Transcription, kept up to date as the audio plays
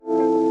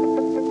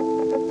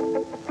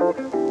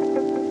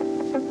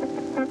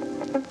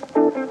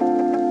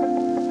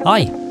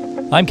Hi,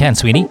 I'm Ken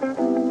Sweeney.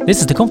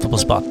 This is The Comfortable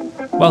Spot.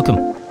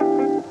 Welcome.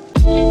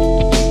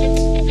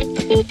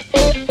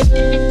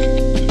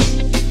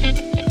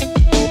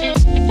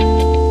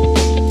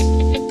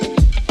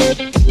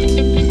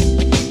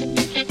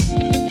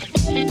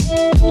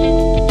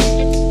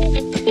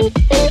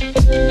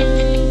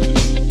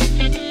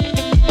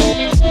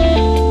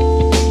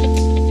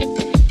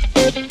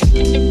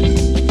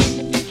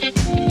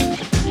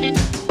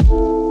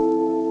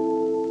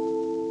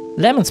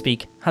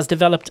 LemonSpeak has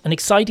developed an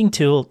exciting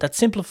tool that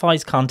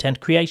simplifies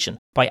content creation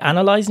by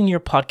analysing your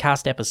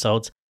podcast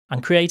episodes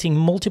and creating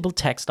multiple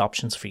text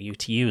options for you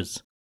to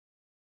use.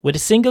 With a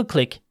single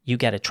click, you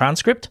get a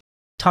transcript,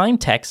 timed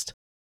text,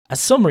 a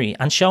summary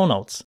and show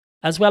notes,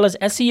 as well as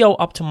SEO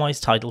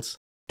optimized titles,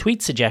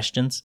 tweet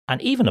suggestions,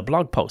 and even a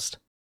blog post.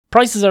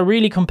 Prices are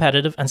really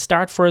competitive and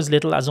start for as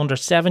little as under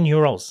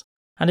 €7,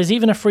 and there's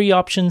even a free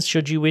option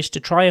should you wish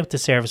to try out the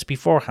service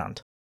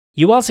beforehand.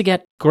 You also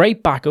get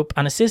great backup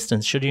and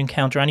assistance should you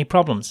encounter any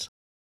problems.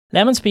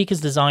 LemonSpeak is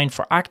designed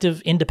for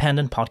active,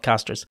 independent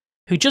podcasters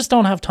who just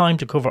don't have time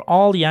to cover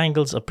all the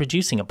angles of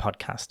producing a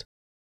podcast.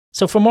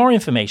 So for more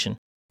information,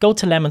 go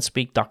to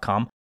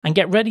lemonspeak.com and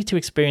get ready to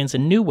experience a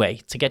new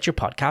way to get your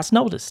podcast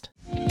noticed.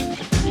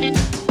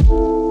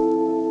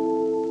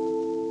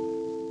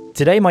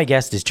 Today my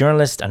guest is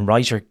journalist and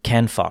writer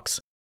Ken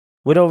Foxe.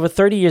 With over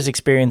 30 years'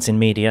 experience in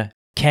media,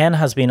 Ken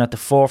has been at the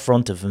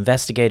forefront of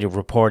investigative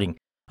reporting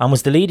and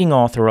was the leading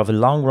author of a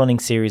long-running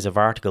series of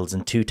articles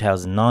in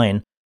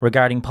 2009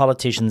 regarding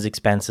politicians'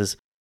 expenses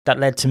that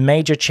led to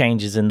major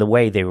changes in the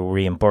way they were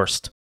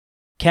reimbursed.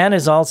 Ken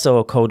is also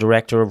a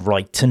co-director of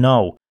Right to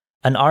Know,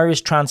 an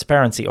Irish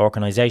transparency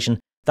organisation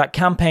that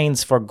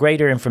campaigns for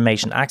greater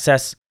information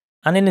access,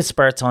 and in his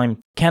spare time,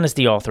 Ken is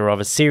the author of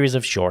a series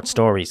of short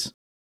stories.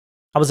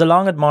 I was a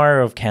long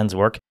admirer of Ken's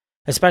work,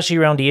 especially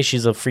around the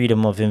issues of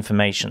freedom of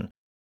information,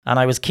 and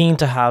I was keen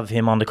to have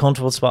him on The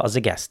Comfortable Spot as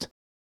a guest.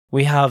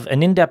 We have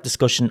an in-depth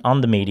discussion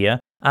on the media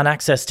and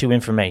access to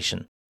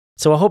information.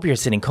 So I hope you're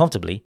sitting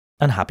comfortably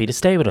and happy to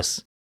stay with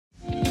us.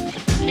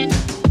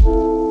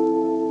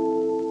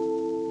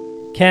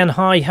 Ken,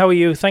 hi, how are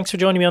you? Thanks for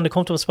joining me on The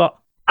Comfortable Spot.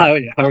 How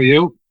are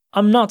you?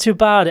 I'm not too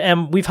bad.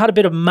 We've had a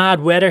bit of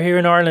mad weather here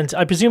in Ireland.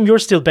 I presume you're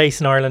still based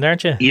in Ireland,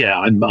 aren't you? Yeah,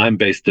 I'm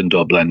based in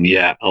Dublin.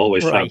 Yeah,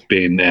 always Right. have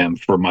been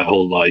for my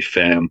whole life.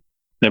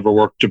 Never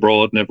worked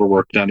abroad, never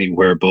worked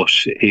anywhere but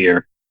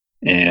here.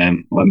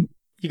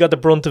 You got the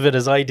brunt of it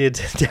as I did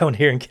down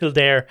here in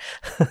Kildare.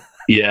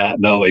 Yeah,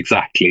 no,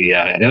 exactly.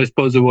 Yeah, I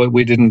suppose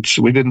we didn't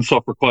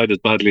suffer quite as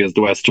badly as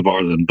the west of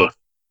Ireland, but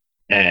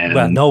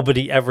well,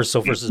 nobody ever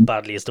suffers as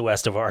badly as the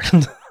west of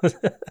Ireland.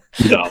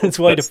 No, it's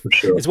why that's for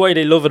sure. It's why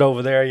they love it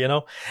over there, you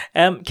know.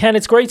 Ken,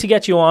 it's great to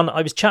get you on.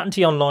 I was chatting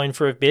to you online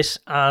for a bit,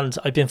 and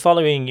I've been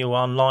following you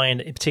online,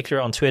 in particular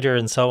on Twitter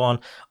and so on,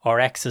 or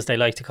X as they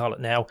like to call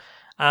it now.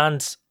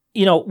 And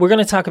you know, we're going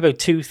to talk about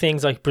two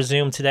things, I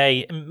presume,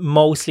 today.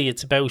 Mostly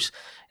it's about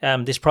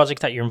this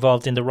project that you're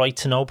involved in, the Right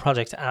to Know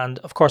project. And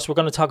of course, we're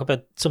going to talk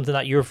about something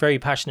that you're very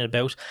passionate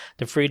about,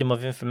 the freedom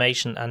of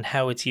information and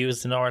how it's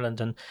used in Ireland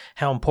and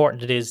how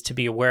important it is to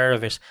be aware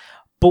of it.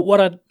 But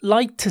what I'd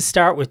like to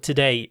start with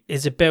today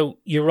is about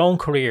your own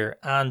career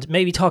and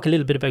maybe talk a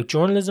little bit about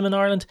journalism in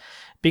Ireland.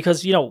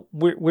 Because, you know,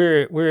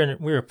 we're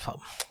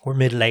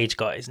middle-aged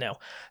guys now.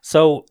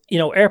 So, you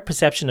know, our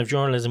perception of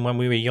journalism when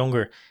we were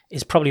younger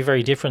is probably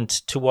very different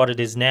to what it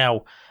is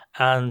now.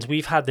 And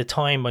we've had the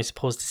time, I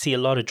suppose, to see a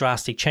lot of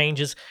drastic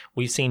changes.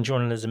 We've seen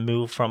journalism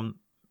move from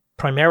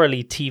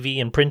primarily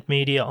TV and print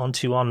media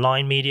onto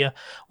online media.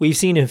 We've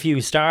seen a few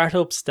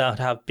startups that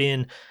have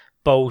been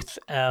both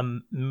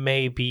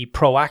maybe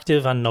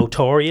proactive and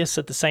notorious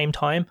at the same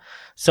time.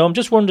 So I'm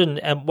just wondering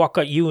what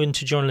got you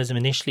into journalism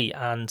initially,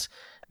 and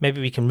maybe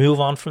we can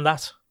move on from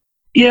that.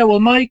 Yeah, well,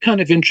 my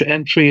kind of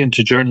entry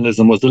into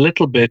journalism was a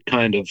little bit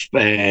kind of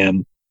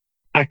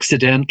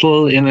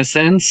accidental in a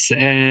sense.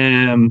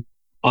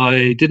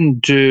 I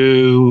didn't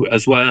do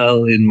as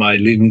well in my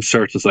leaving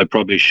cert as I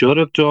probably should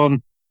have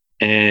done.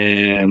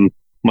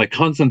 My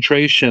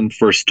concentration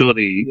for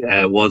study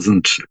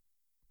wasn't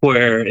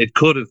where it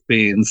could have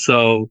been.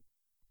 So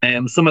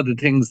some of the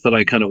things that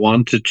I kind of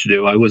wanted to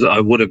do, I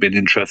would have been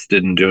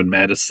interested in doing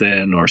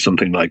medicine or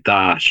something like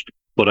that,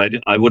 but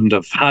I wouldn't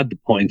have had the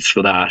points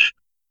for that.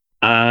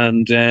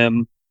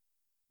 And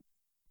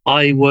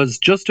I was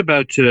just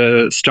about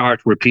to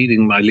start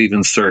repeating my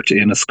leaving cert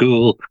in a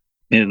school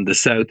in the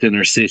South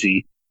Inner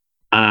City.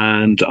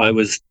 And I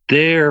was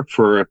there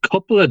for a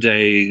couple of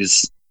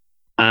days,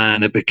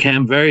 and it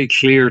became very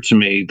clear to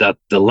me that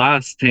the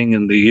last thing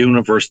in the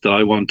universe that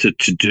I wanted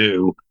to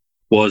do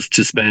was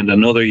to spend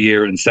another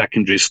year in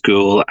secondary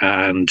school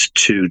and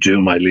to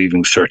do my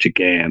leaving cert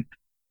again.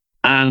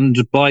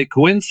 And by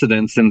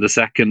coincidence, in the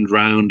second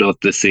round of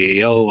the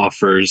CEO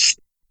offers,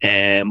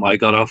 I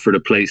got offered a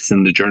place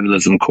in the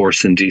journalism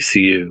course in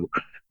DCU,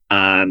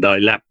 and I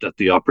leapt at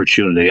the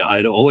opportunity.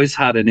 I'd always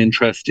had an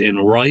interest in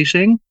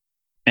writing.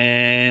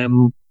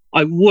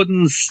 I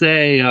wouldn't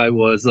say I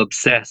was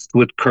obsessed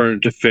with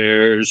current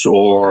affairs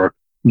or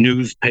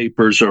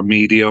newspapers or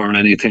media or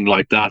anything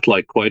like that,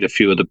 like quite a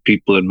few of the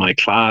people in my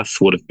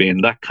class would have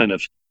been. That kind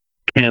of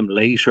came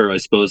later, I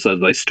suppose,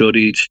 as I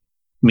studied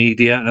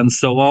media and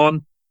so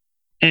on.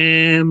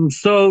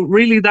 So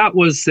really, that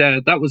was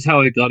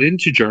how I got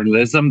into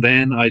journalism.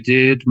 Then I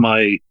did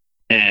my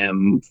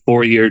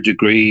 4-year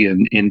degree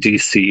in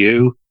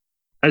DCU.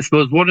 I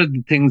suppose one of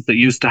the things that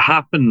used to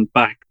happen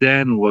back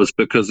then was,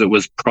 because it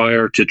was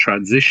prior to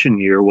transition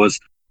year, was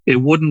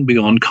it wouldn't be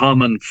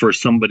uncommon for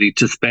somebody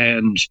to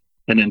spend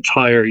an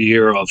entire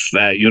year of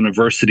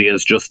university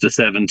as just a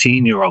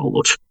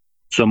 17-year-old.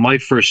 So my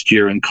first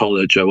year in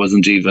college, I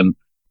wasn't even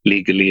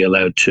legally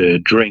allowed to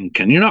drink.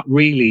 And you're not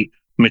really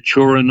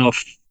mature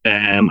enough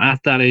at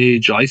that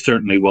age. I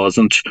certainly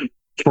wasn't,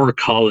 for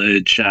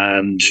college.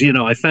 And,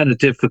 I found it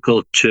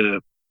difficult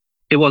to,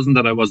 it wasn't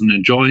that I wasn't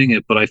enjoying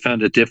it, but I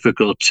found it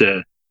difficult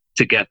to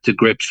get to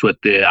grips with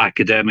the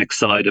academic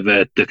side of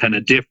it, the kind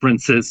of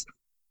differences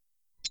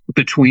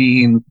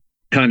between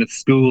kind of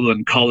school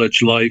and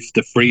college life,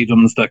 the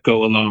freedoms that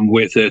go along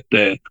with it,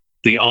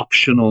 the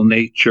optional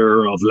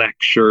nature of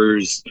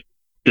lectures,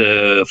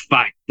 the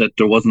fact that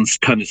there wasn't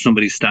kind of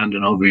somebody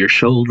standing over your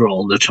shoulder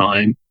all the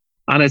time.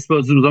 And I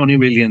suppose it was only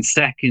really in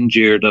second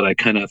year that I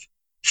kind of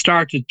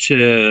started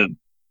to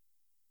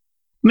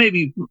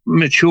maybe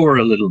mature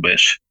a little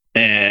bit.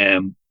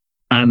 And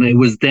it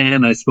was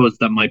then, I suppose,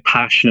 that my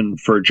passion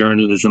for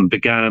journalism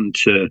began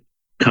to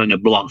kind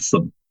of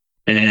blossom.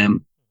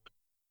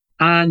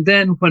 And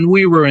then when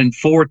we were in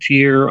fourth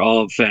year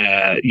of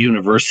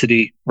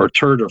university, or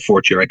third or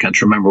fourth year, I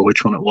can't remember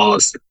which one it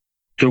was,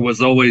 there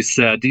was always,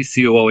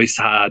 DCU always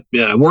had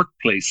work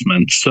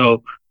placement.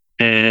 So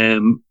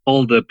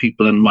all the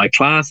people in my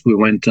class, we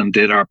went and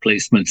did our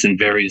placements in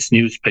various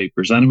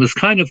newspapers. And it was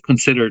kind of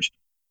considered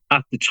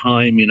at the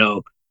time,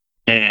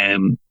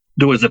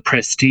 there was a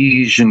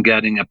prestige in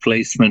getting a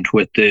placement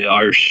with the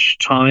Irish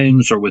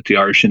Times or with the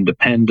Irish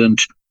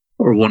Independent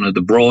or one of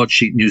the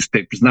broadsheet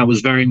newspapers. And that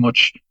was very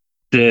much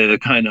the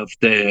kind of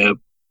the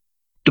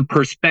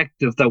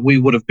perspective that we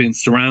would have been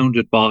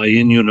surrounded by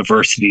in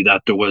university,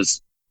 that there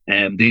was,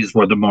 these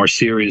were the more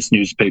serious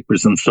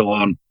newspapers and so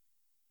on.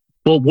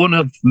 But one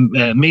of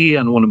me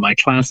and one of my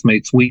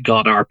classmates, we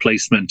got our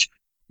placement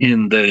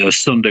in the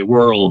Sunday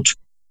World.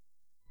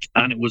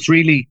 And it was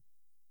really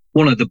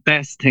one of the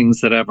best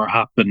things that ever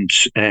happened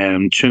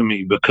to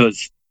me,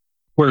 because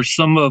where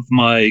some of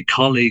my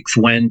colleagues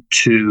went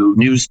to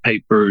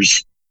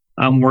newspapers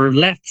and were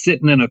left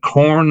sitting in a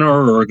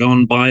corner or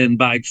going buying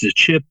bags of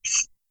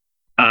chips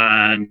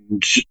and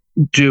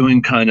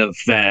doing kind of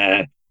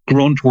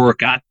grunt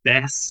work at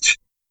best,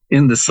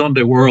 in the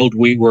Sunday World,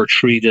 we were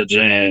treated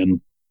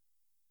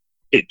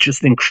it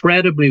just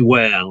incredibly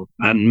well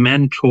and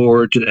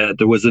mentored.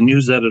 There was a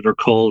news editor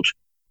called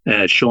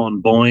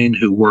Sean Boyne,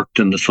 who worked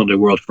in the Sunday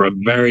World for a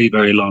very,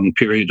 very long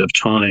period of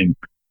time.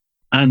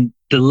 And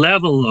the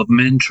level of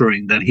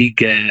mentoring that he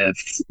gave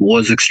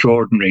was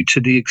extraordinary, to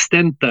the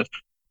extent that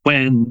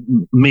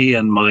when me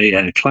and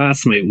my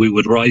classmate, we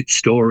would write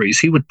stories,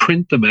 he would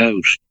print them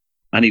out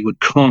and he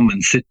would come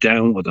and sit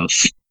down with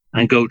us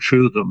and go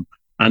through them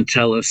and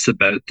tell us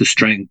about the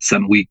strengths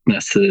and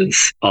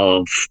weaknesses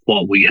of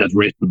what we had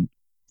written.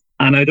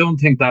 And I don't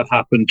think that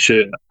happened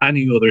to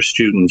any other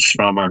students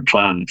from our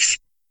class.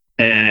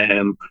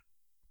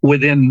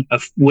 Within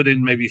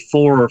maybe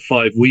 4 or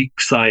 5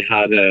 weeks, I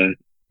had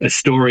a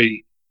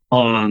story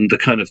on the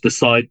kind of the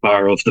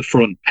sidebar of the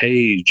front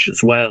page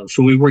as well.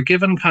 So we were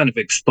given kind of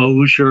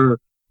exposure.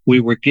 We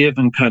were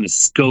given kind of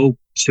scope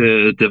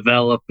to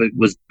develop. It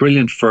was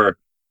brilliant for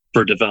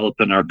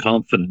developing our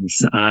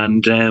confidence.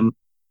 And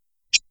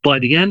by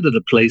the end of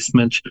the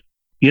placement,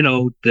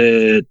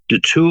 the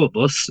two of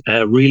us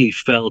really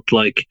felt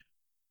like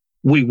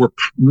we were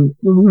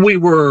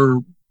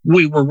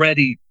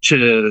ready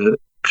to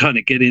kind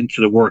of get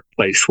into the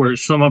workplace,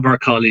 whereas some of our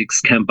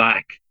colleagues came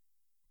back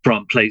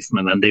from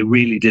placement and they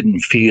really didn't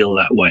feel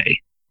that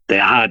way. They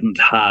hadn't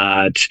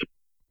had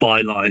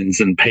bylines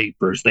and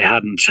papers. They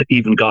hadn't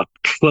even got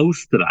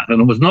close to that.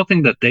 And it was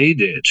nothing that they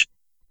did.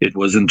 It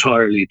was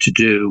entirely to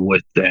do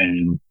with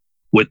the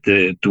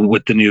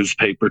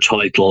newspaper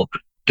title,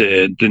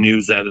 the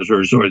news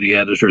editors or the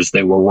editors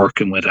they were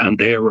working with, and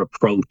their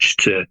approach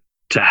to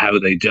how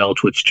they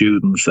dealt with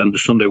students. And the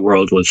Sunday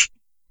World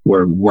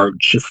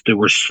there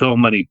were so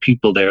many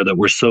people there that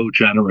were so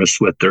generous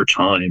with their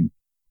time,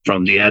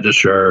 from the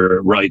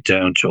editor right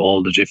down to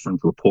all the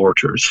different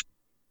reporters.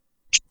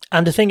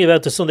 And the thing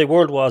about the Sunday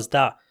World was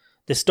that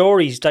the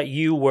stories that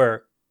you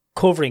were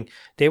covering,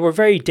 they were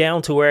very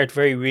down to earth,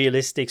 very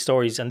realistic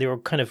stories, and they were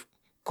kind of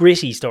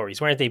gritty stories,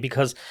 weren't they?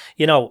 Because,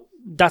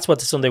 that's what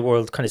the Sunday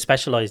World kind of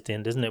specialized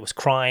in, isn't it? It was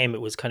crime.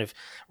 It was kind of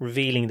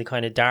revealing the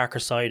kind of darker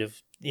side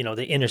of,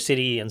 the inner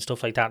city and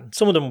stuff like that. And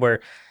some of them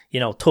were,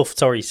 tough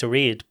stories to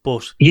read,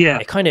 but yeah,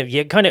 you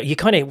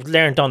kind of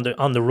learned on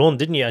the run,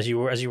 didn't you, as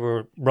you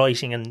were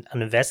writing and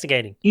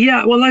investigating?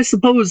 Yeah, well, I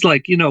suppose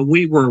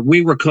we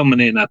were coming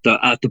in at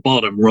the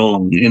bottom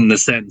rung, in the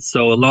sense.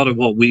 So a lot of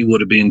what we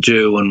would have been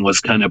doing was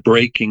kind of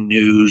breaking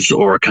news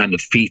or kind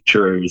of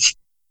features.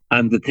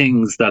 and the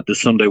things that the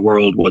Sunday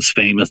World was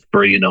famous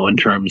for, in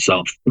terms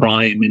of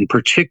crime in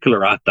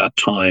particular at that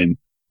time.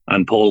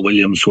 And Paul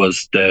Williams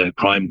was the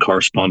crime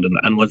correspondent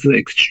and was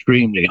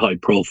extremely high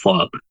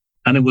profile.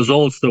 And it was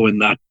also in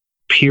that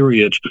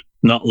period,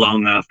 not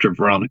long after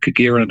Veronica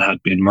Guerin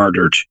had been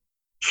murdered.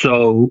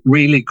 So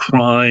really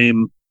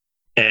crime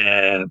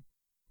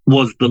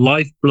was the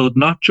lifeblood,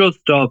 not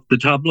just of the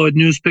tabloid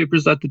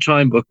newspapers at the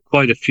time, but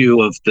quite a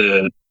few of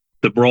the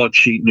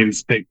broadsheet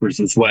newspapers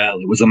as well.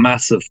 It was a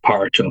massive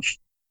part of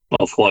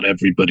what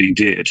everybody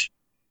did.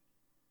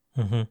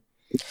 Mm-hmm.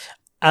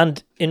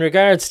 And in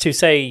regards to,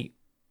 say,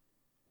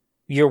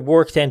 your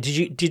work then,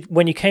 did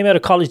when you came out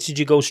of college, did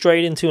you go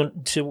straight into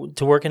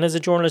to working as a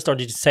journalist, or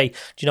did you say, do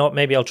you know what,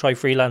 maybe I'll try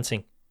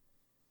freelancing?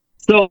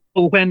 So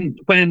when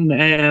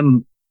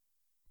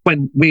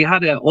we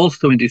had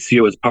also in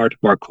DCU as part of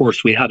our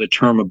course, we had a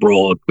term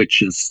abroad,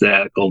 which is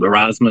called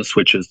Erasmus,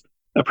 which is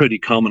a pretty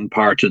common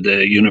part of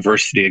the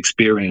university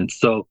experience.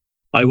 So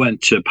I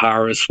went to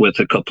Paris with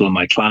a couple of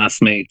my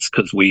classmates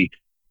because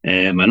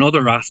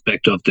another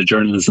aspect of the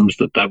journalism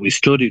that we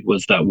studied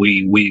was that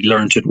we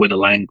learned it with a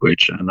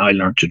language, and I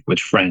learned it with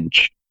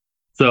French.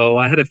 So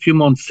I had a few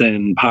months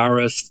in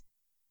Paris,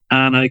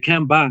 and I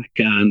came back,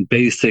 and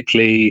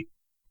basically,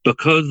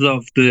 because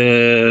of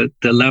the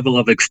level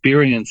of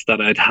experience that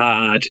I'd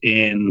had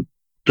in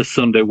the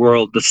Sunday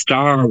World, the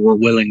Star were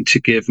willing to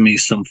give me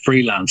some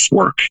freelance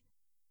work.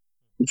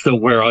 So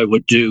where I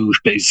would do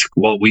basically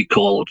what we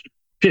called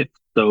shifts.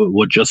 So it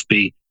would just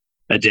be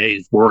a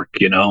day's work,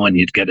 and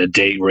you'd get a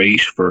day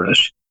rate for it.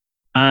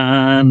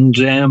 And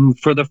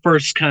for the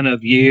first kind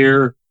of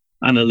year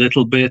and a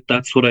little bit,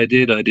 that's what I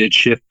did. I did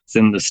shifts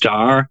in the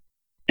Star.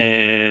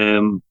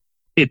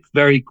 It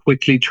very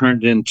quickly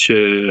turned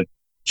into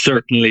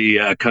certainly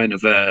kind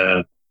of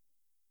a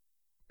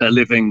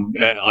living.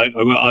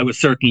 I was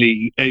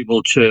certainly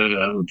able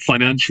to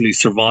financially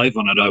survive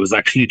on it. I was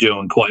actually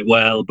doing quite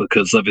well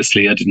because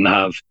obviously I didn't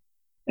have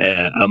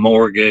a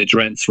mortgage,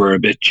 rents were a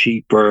bit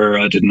cheaper,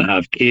 I didn't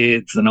have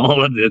kids, and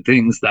all of the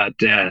things that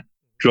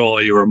draw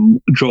your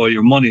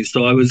money.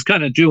 So I was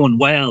kind of doing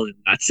well in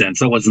that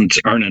sense. I wasn't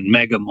earning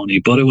mega money,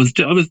 but I was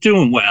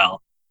doing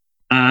well.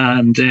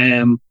 And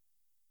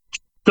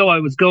so I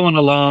was going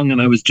along,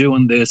 and I was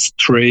doing this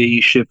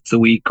 3 shifts a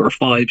week or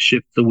 5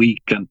 shifts a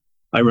week. And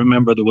I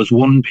remember there was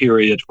one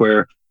period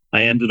where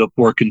I ended up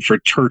working for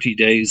 30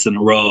 days in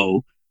a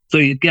row. So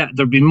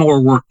there'd be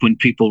more work when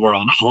people were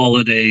on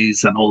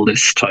holidays and all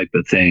this type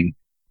of thing.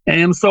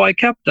 And so I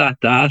kept at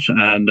that.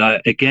 And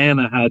again,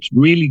 I had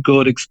really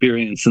good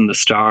experience in the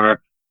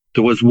Star.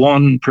 There was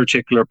one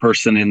particular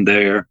person in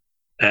there,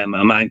 a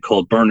man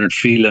called Bernard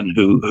Phelan,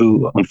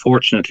 who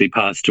unfortunately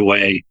passed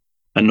away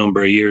a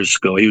number of years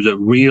ago. He was a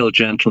real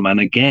gentleman.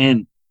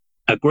 Again,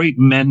 a great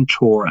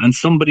mentor, and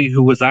somebody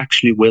who was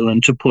actually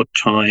willing to put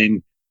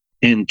time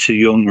into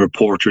young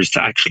reporters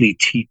to actually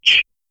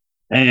teach.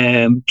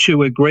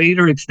 To a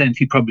greater extent,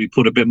 he probably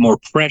put a bit more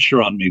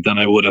pressure on me than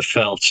I would have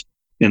felt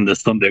in the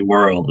Sunday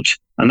World,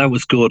 and that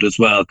was good as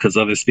well, because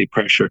obviously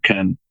pressure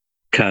can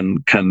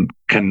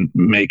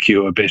make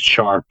you a bit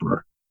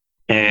sharper.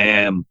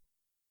 And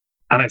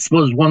I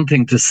suppose one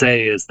thing to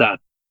say is that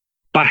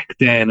back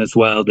then as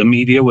well, the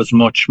media was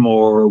much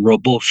more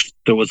robust.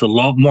 There was a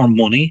lot more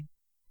money.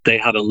 They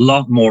had a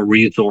lot more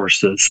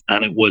resources,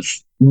 and it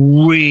was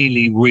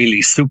really,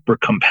 really super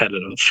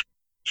competitive.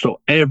 So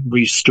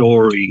every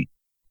story,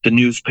 the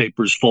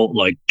newspapers fought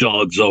like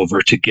dogs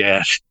over to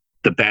get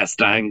the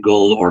best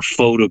angle or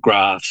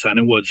photographs, and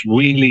it was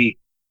really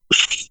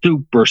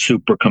super,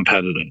 super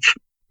competitive.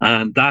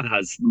 And that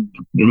has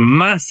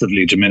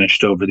massively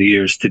diminished over the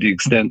years, to the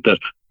extent that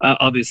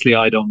obviously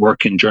I don't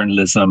work in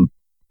journalism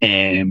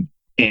in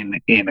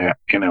a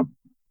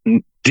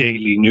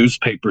daily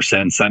newspaper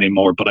sense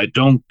anymore, but I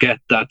don't get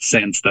that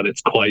sense that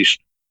it's quite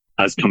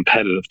as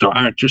competitive. There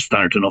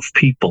aren't enough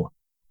people,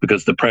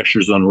 because the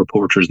pressures on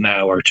reporters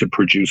now are to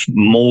produce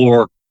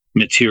more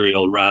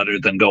material rather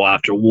than go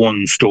after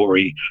one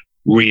story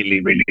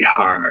really, really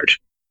hard.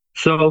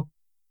 So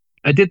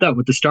I did that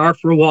with the Star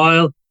for a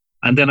while,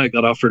 and then I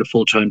got offered a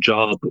full-time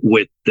job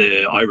with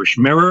the Irish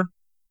Mirror.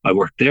 I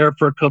worked there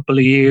for a couple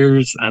of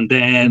years, and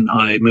then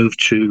I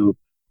moved to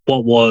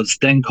what was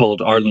then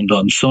called Ireland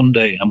on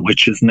Sunday, and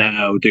which is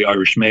now the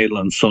Irish Mail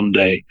on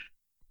Sunday.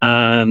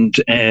 And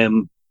I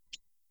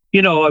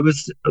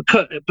was,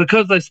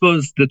 because I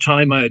suppose the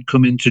time I had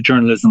come into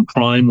journalism,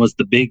 crime was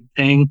the big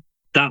thing.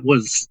 That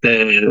was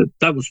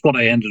what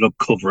I ended up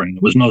covering.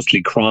 It was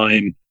mostly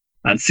crime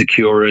and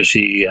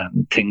security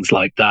and things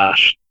like that.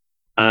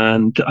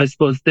 And I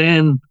suppose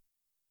then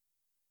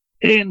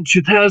in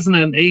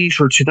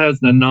 2008 or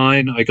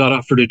 2009, I got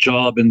offered a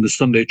job in the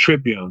Sunday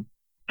Tribune.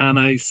 And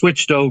I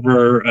switched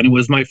over, and it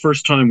was my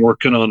first time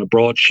working on a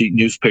broadsheet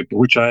newspaper,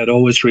 which I had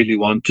always really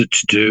wanted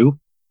to do.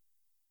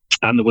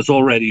 And there was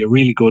already a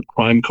really good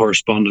crime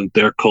correspondent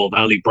there called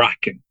Ali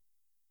Bracken.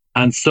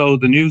 And so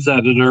the news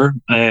editor,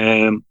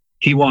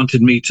 he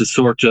wanted me to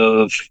sort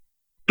of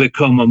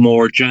become a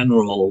more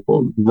general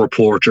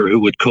reporter who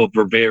would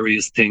cover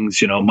various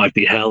things, might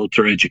be health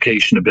or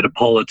education, a bit of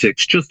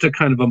politics, just a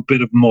kind of a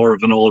bit of more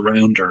of an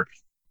all-rounder.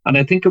 And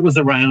I think it was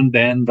around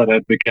then that I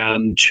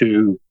began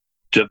to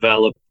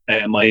develop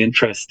my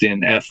interest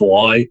in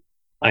FOI.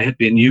 I had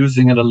been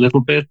using it a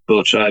little bit,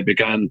 but I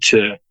began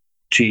to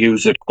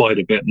use it quite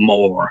a bit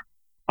more.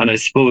 And I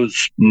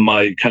suppose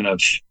my kind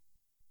of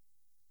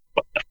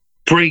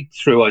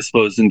breakthrough,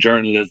 in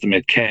journalism,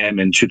 it came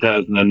in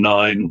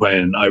 2009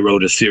 when I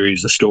wrote a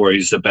series of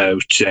stories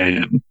about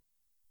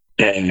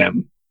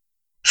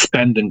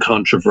spending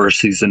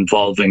controversies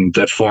involving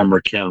the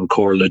former Ceann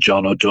Comhairle,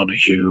 John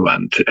O'Donoghue,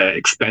 and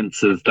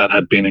expenses that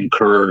had been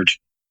incurred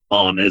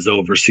on his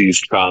overseas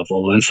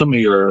travel. And some of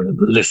your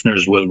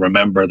listeners will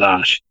remember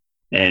that.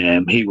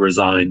 He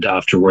resigned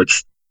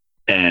afterwards.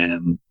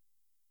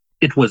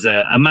 It was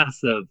a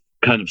massive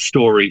kind of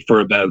story for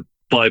about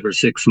 5 or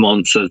 6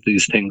 months, as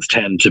these things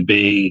tend to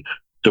be.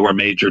 There were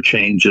major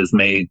changes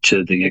made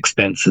to the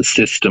expenses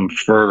system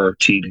for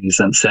TDs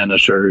and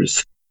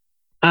senators.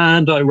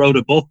 And I wrote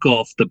a book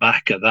off the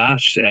back of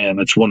that.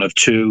 It's one of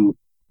 2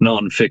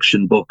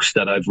 non-fiction books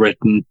that I've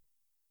written.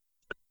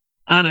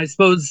 And I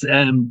suppose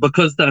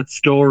because that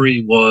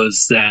story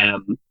was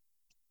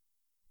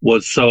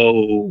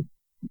so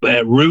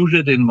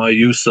rooted in my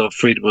use of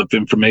freedom of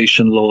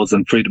information laws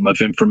and freedom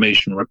of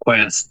information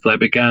requests, I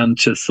began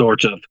to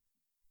sort of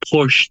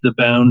push the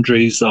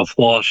boundaries of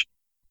what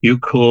you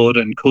could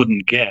and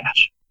couldn't get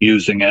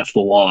using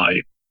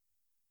FOI.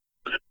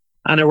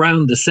 And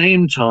around the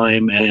same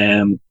time,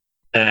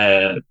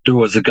 there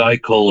was a guy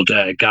called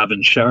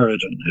Gavin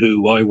Sheridan,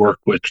 who I work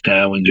with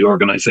now in the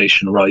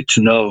organization Right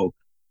to Know.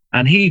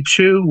 And he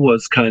too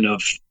was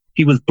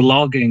he was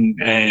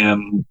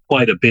blogging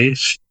quite a bit.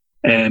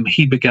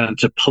 He began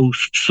to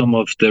post some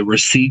of the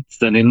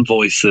receipts and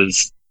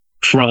invoices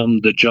from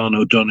the John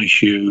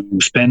O'Donoghue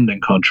spending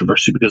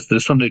controversy, because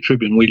the Sunday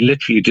Tribune, we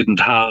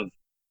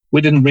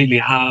didn't really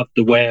have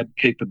the web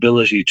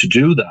capability to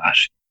do that.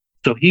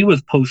 So he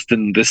was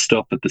posting this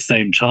stuff at the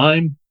same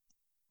time.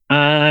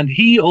 And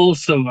he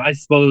also, I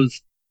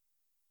suppose,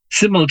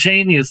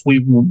 simultaneously,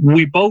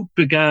 we both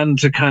began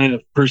to kind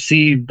of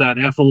perceive that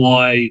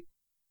FOI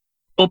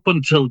up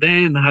until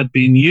then had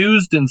been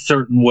used in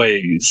certain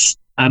ways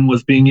and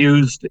was being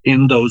used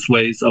in those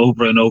ways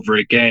over and over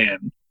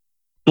again,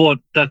 but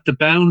that the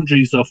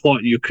boundaries of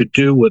what you could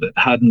do with it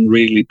hadn't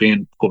really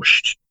been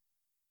pushed.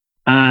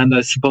 And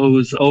I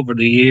suppose over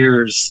the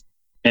years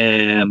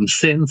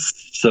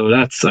since, so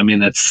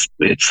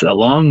it's a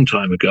long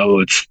time ago,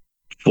 it's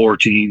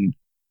 14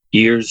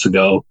 years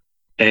ago,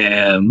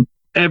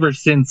 ever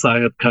since I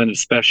have kind of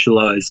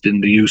specialized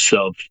in the use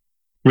of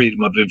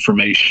freedom of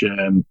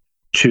information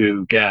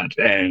to get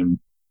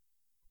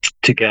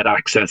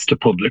access to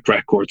public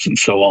records and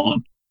so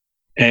on.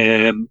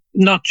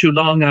 Not too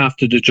long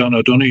after the John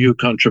O'Donoghue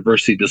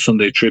controversy, the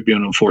Sunday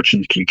Tribune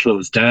unfortunately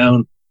closed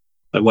down.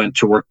 I went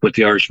to work with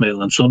the Irish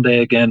Mail on Sunday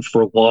again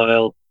for a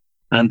while,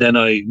 and then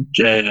I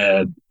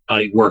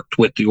worked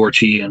with the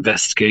RTE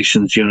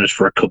investigations unit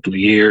for a couple of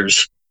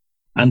years.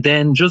 And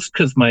then just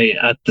because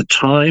at the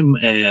time,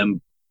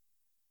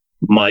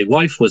 my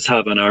wife was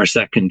having our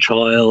second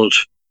child,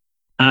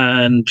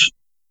 and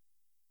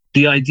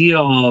the idea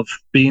of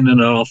being in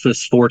an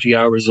office 40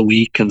 hours a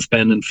week and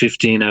spending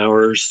 15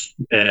 hours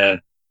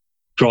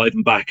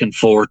driving back and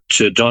forth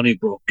to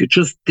Donnybrook, it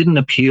just didn't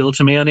appeal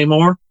to me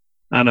anymore.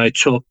 And I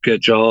took a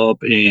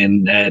job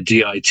in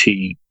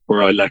DIT,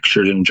 where I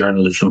lectured in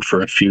journalism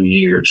for a few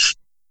years.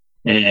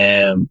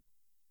 I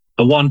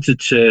wanted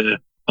to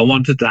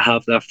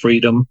have that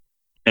freedom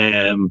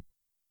to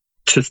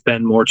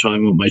spend more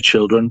time with my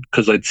children,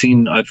 because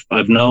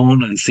I've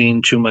known and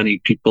seen too many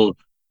people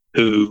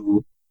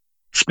who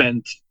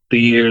spent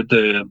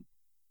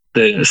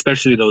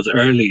especially those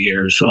early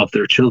years of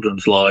their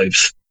children's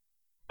lives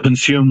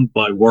consumed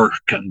by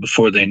work, and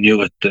before they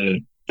knew it,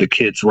 the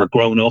kids were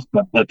grown up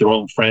and had their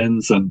own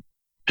friends and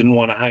didn't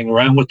want to hang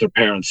around with their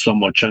parents so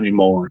much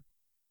anymore.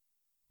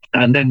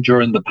 And then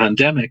during the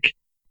pandemic,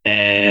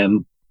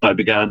 I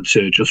began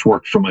to just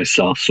work for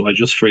myself. So I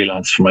just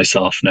freelance for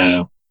myself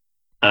now.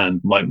 And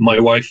my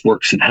wife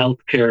works in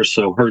healthcare,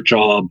 so her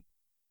job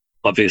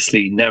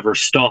obviously never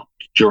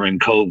stopped during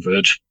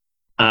COVID.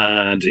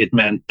 And it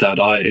meant that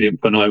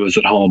when I was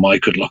at home, I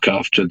could look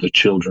after the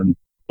children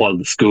while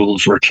the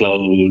schools were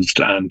closed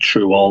and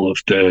through all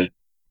of the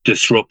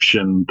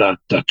disruption that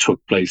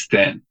took place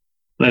then.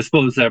 And I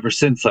suppose ever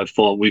since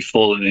we've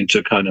fallen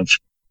into kind of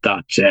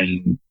that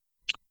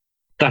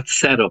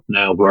setup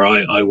now where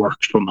I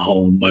work from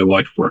home, my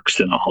wife works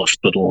in a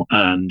hospital,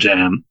 and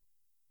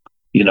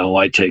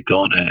I take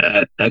on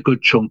a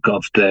good chunk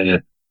of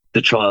the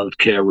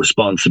childcare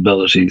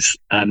responsibilities,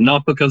 and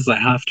not because I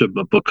have to,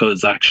 but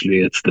because actually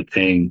it's the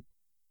thing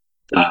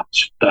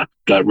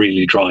that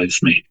really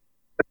drives me.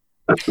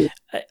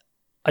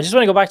 I just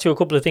want to go back to a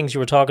couple of things you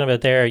were talking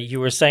about there. You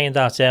were saying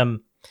that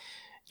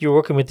you were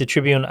working with the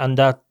Tribune, and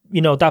that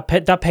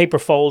that paper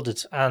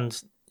folded,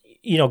 and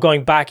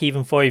going back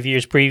even 5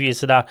 years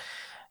previous to that,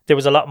 there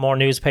was a lot more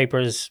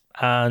newspapers,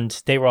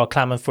 and they were all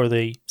clamoring for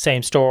the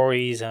same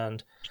stories,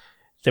 and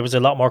there was a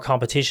lot more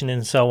competition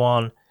and so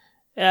on.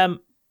 Um,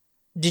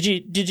 did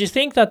you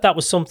think that that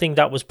was something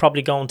that was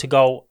probably going to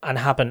go and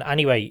happen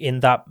anyway? In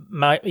that,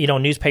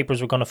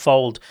 newspapers were going to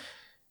fold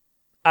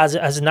as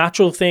a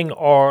natural thing,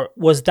 or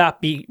was that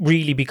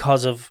really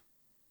because of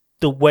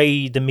the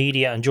way the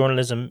media and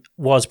journalism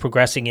was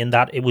progressing, in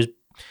that it was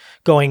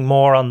going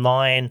more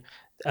online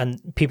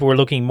and people were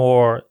looking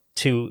more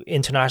to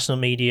international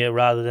media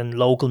rather than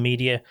local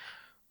media?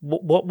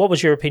 What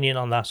was your opinion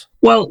on that?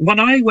 Well, when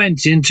I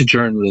went into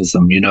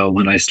journalism,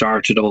 when I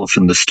started off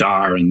in the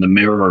Star and the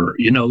Mirror,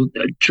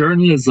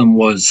 journalism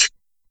was,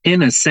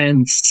 in a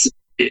sense,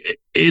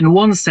 in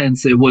one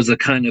sense, it was a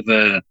kind of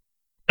a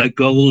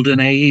golden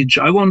age.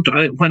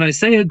 When I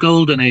say a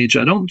golden age,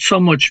 I don't so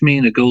much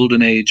mean a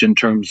golden age in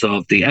terms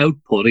of the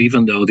output,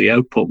 even though the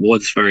output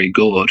was very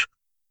good.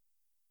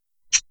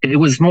 It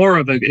was more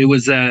of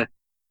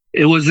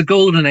it was a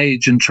golden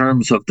age in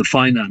terms of the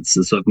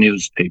finances of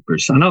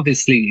newspapers. And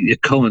obviously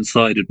it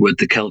coincided with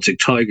the Celtic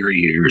Tiger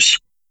years.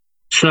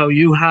 So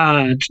you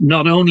had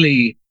not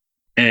only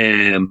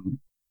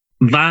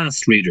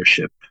vast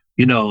readership,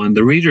 and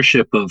the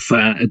readership of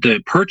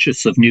the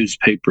purchase of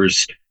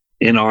newspapers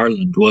in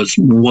Ireland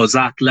was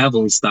at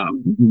levels that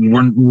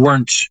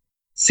weren't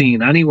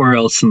seen anywhere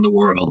else in the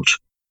world.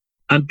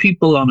 And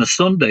people on a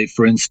Sunday,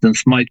 for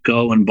instance, might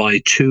go and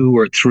buy 2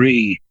 or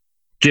 3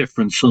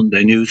 different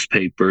Sunday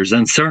newspapers,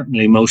 and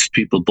certainly most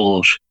people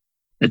bought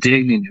a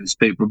daily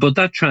newspaper. But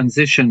that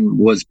transition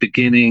was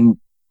beginning,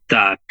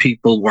 that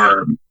people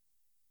were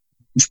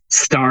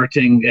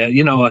starting,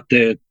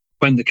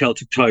 when the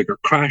Celtic Tiger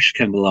crash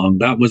came along,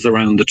 that was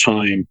around the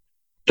time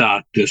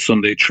that the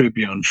Sunday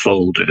Tribune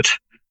folded.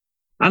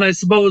 And I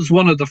suppose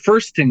one of the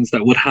first things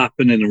that would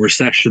happen in a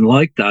recession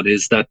like that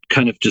is that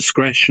kind of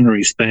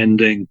discretionary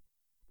spending,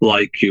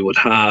 like you would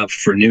have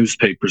for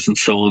newspapers and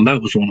so on.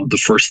 That was one of the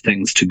first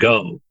things to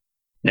go.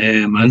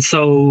 And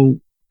so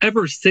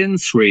ever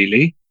since,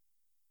 really,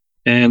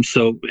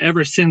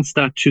 ever since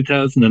that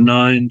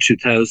 2009,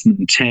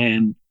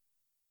 2010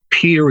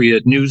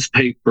 period,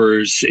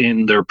 newspapers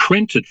in their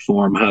printed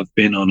form have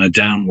been on a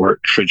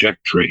downward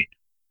trajectory.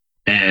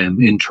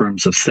 In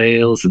terms of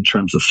sales, in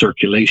terms of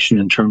circulation,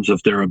 in terms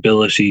of their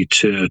ability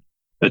to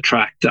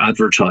attract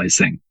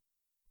advertising.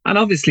 And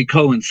obviously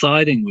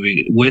coinciding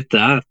with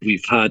that,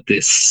 we've had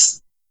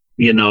this,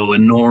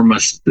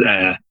 enormous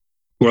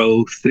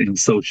growth in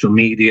social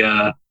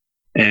media.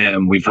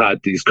 And we've had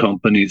these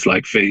companies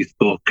like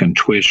Facebook and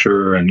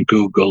Twitter and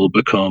Google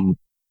become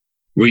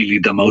really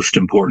the most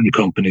important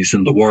companies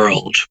in the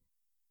world.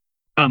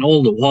 And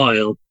all the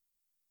while,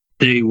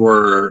 they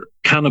were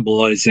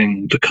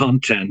cannibalizing the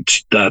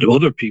content that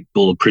other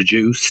people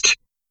produced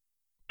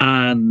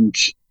and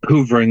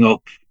hoovering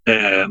up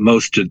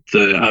most of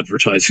the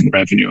advertising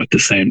revenue at the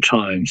same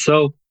time.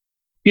 So,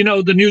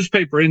 the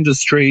newspaper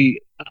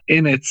industry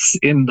in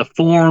the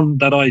form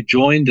that I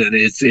joined it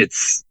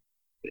it's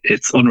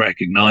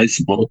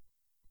unrecognizable.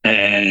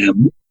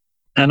 And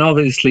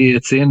obviously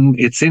it's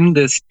in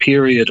this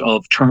period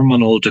of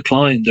terminal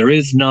decline. There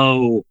is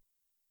no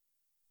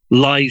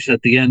light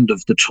at the end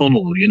of the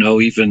tunnel.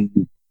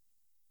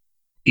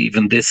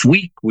 Even this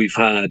week we've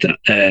had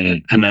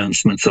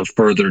announcements of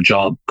further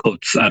job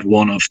cuts at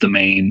one of the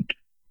main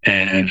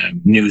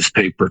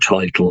newspaper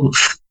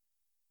titles.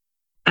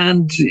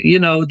 And,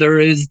 there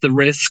is the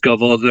risk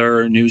of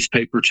other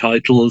newspaper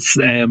titles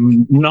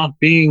not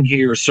being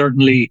here,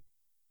 certainly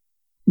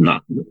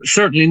not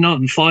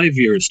in 5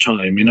 years'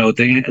 time.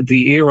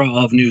 The era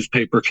of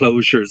newspaper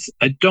closures,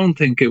 I don't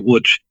think it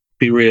would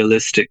be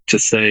realistic to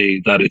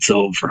say that it's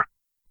over.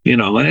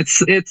 And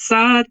it's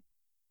sad,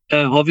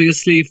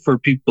 obviously, for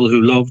people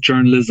who love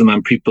journalism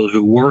and people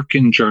who work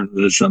in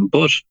journalism.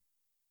 But,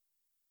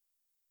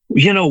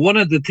 one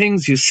of the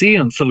things you see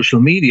on social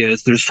media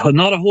is there's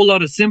not a whole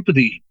lot of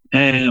sympathy,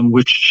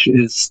 which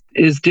is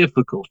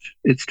difficult.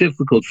 It's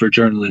difficult for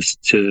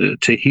journalists to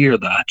hear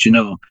that.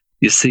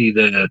 You see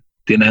the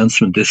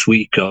announcement this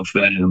week of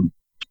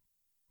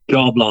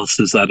job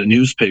losses at a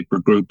newspaper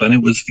group, and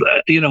it was,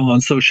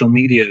 on social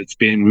media, it's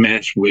being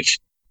met with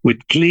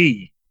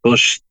glee.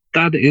 But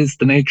that is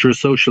the nature of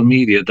social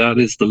media. That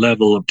is the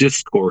level of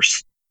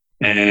discourse.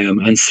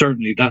 And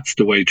certainly that's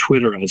the way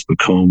Twitter has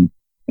become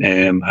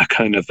a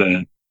kind of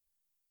a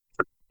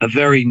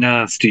very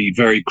nasty,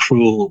 very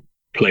cruel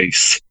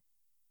place.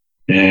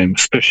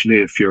 Especially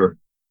if you're,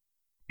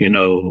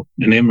 an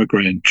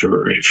immigrant,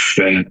 or if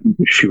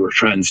you were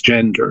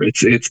transgender.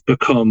 It's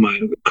become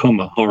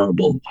a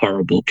horrible,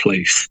 horrible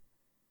place.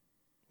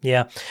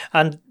 Yeah,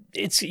 and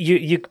it's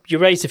you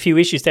raised a few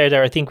issues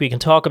there. I think we can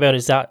talk about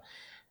is that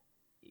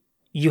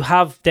you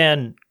have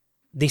then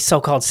these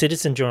so-called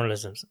citizen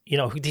journalisms.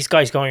 These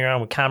guys going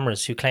around with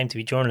cameras who claim to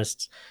be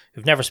journalists,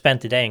 who've never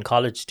spent a day in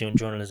college doing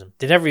journalism.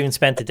 They've never even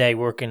spent a day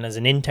working as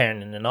an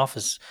intern in an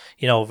office,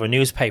 of a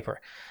newspaper.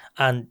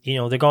 And,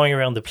 they're going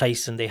around the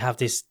place and they have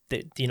this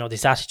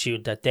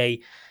attitude that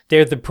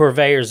they're the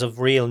purveyors of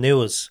real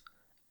news.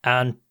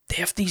 And they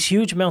have these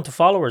huge amount of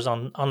followers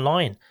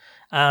online.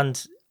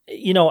 And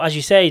as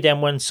you say,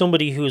 then when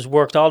somebody who's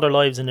worked all their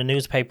lives in a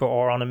newspaper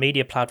or on a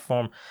media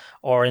platform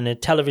or in a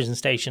television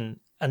station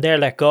and they're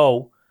let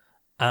go,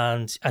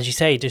 and as you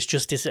say, there's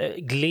just this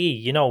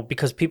glee,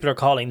 because people are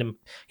calling them,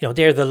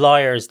 they're the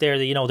liars. They're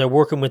they're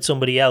working with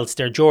somebody else.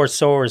 They're George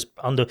Soros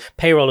on the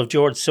payroll of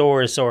George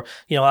Soros, or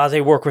as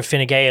they work with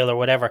Fine Gael or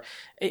whatever.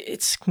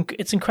 It's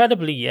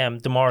incredibly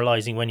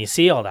demoralizing when you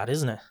see all that,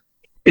 isn't it?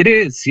 It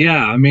is,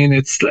 yeah. I mean,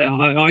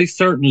 I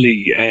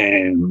certainly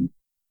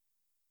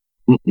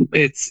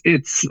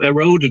it's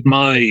eroded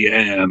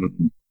my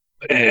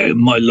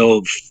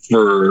love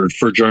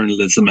for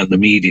journalism and the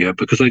media,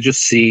 because I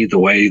just see the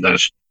way that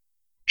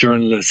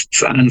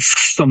journalists and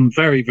some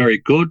very, very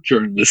good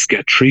journalists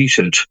get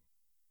treated.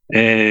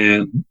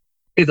 It's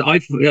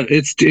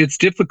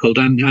difficult,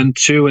 and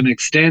to an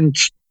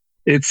extent,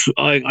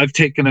 I've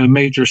taken a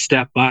major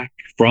step back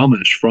from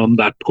it, from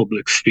that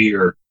public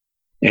sphere,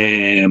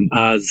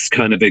 as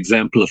kind of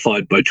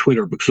exemplified by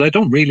Twitter, because I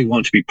don't really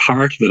want to be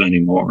part of it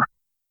anymore.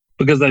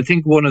 Because I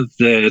think one of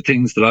the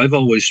things that I've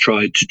always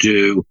tried to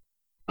do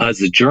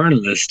as a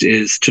journalist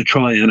is to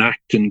try and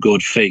act in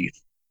good faith,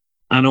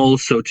 and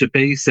also to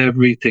base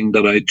everything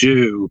that I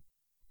do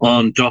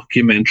on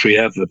documentary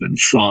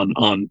evidence,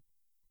 on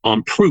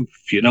proof,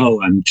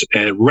 and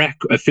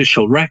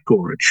official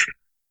records.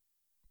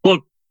 But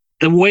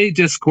the way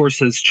discourse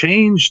has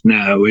changed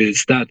now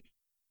is that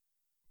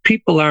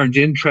people aren't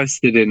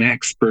interested in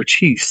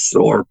expertise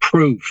or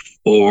proof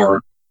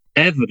or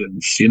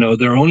evidence.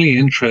 They're only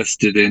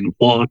interested in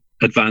what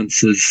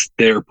advances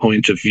their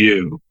point of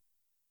view.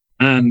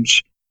 And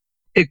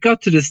it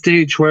got to the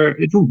stage where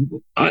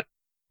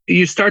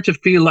you start to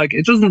feel like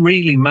it doesn't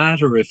really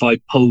matter if I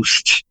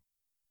post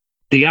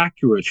the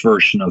accurate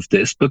version of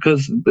this,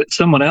 because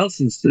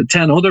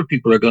 10 other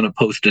people are going to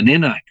post an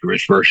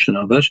inaccurate version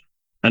of it.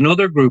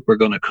 Another group are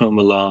going to come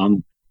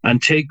along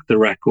and take the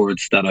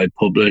records that I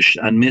publish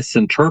and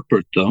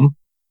misinterpret them,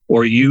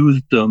 or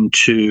use them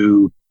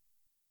for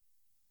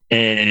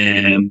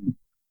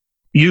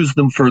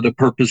the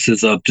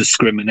purposes of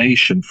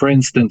discrimination. For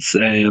instance,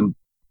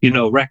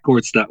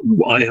 records that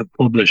I have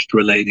published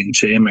relating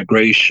to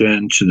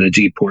immigration, to the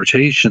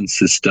deportation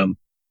system,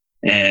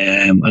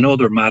 and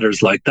other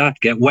matters like that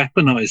get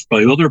weaponized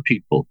by other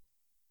people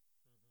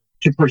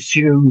to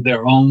pursue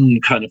their own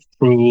kind of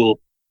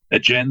cruel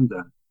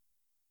agenda.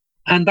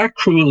 And that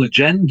cruel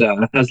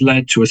agenda has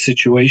led to a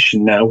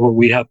situation now where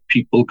we have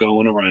people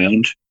going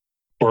around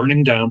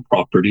burning down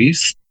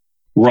properties,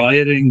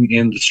 rioting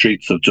in the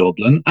streets of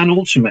Dublin, and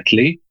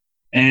ultimately,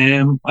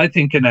 I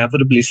think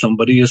inevitably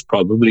somebody is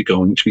probably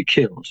going to be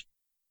killed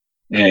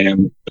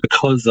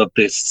because of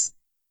this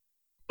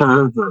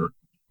fervor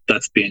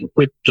that's being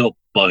whipped up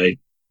by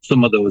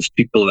some of those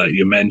people that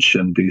you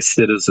mentioned, these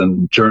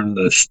citizen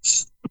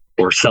journalists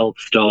or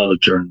self-styled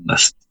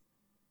journalists.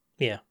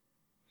 Yeah.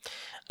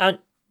 And,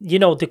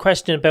 the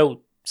question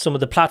about some of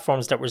the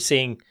platforms that we're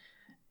seeing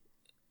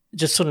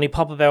just suddenly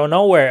pop up out of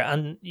nowhere.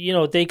 And,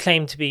 they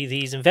claim to be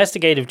these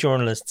investigative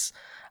journalists.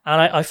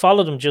 And I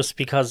follow them just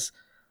because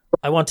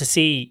I want to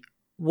see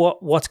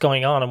what's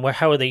going on and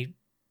how are they,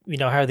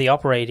 how are they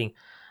operating.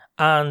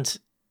 And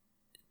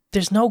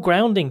there's no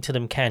grounding to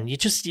them, Ken. You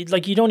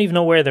don't even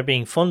know where they're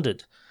being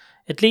funded.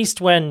 At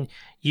least when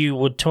you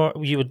would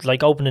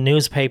open a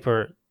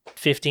newspaper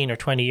 15 or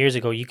 20 years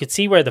ago, you could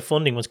see where the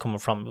funding was coming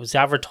from. It was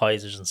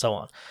advertisers and so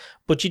on.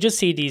 But you just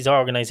see these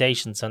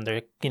organizations and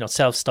their,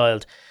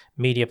 self-styled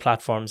media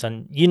platforms,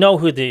 and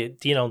who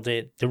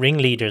the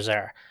ringleaders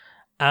are,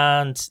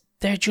 and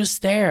they're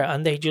just there,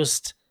 and they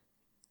just,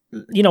 I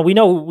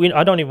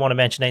don't even want to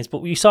mention names,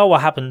 but we saw what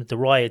happened at the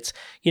riots.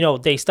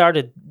 They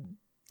started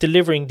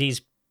delivering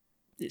these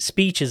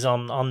speeches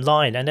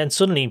online, and then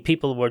suddenly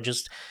people were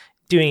just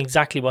doing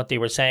exactly what they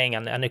were saying,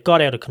 and it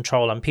got out of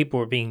control, and people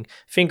were being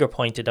finger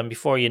pointed, and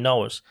before you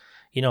know it,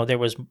 there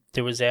was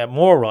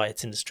more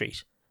riots in the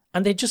street,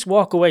 and they just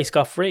walk away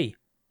scot-free.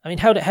 I mean,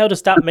 how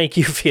does that make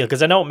you feel?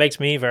 Because I know it makes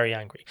me very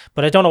angry,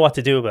 but I don't know what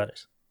to do about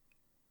it.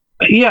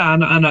 Yeah,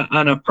 and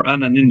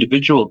an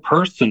individual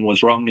person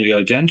was wrongly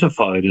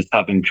identified as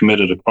having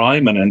committed a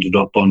crime and ended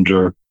up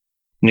under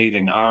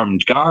needing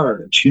armed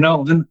guards,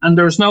 and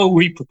there's no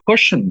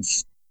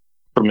repercussions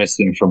for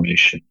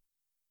misinformation,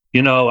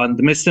 and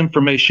the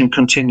misinformation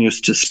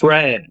continues to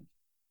spread.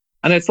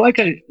 And it's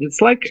like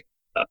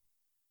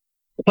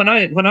when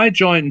I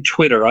joined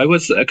Twitter, I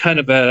was I kind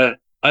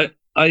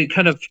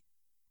of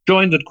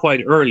joined it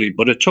quite early,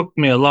 but it took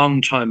me a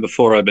long time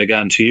before I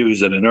began to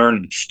use it in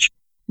earnest.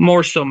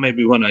 More so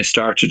maybe when I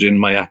started in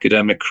my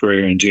academic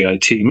career in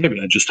DIT,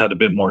 maybe I just had a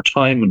bit more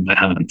time in my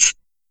hands.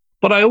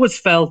 But I always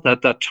felt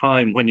at that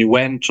time, when you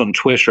went on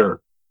Twitter,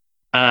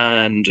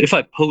 and if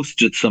I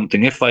posted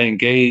something, if I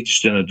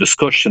engaged in a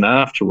discussion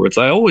afterwards,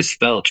 I always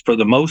felt, for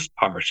the most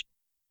part,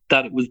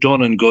 that it was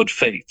done in good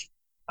faith.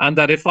 And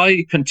that if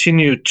I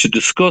continued to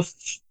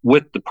discuss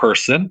with the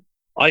person,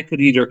 I could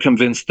either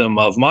convince them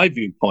of my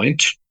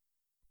viewpoint,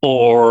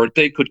 or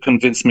they could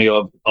convince me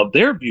of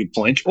their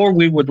viewpoint, or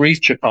we would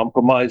reach a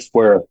compromise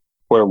where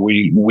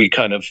we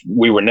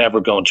were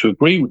never going to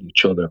agree with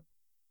each other.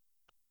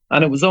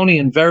 And it was only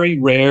in very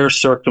rare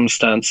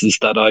circumstances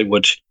that I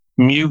would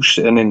mute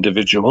an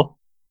individual.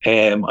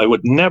 I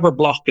would never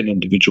block an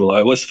individual.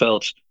 I always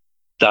felt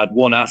that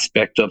one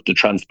aspect of the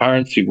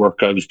transparency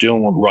work I was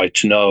doing with Right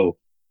to Know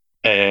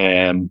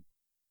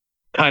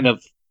kind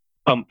of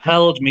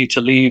compelled me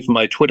to leave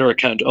my Twitter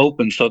account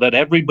open so that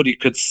everybody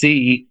could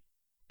see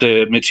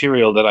the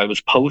material that I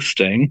was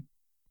posting.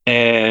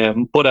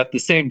 But at the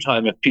same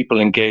time, if people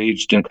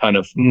engaged in kind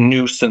of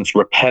nuisance,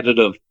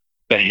 repetitive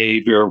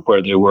behavior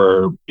where they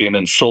were being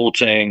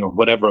insulting or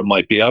whatever it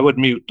might be, I would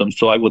mute them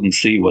so I wouldn't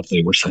see what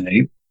they were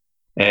saying.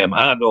 And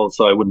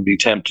also, I wouldn't be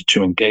tempted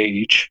to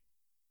engage.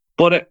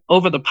 But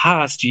over the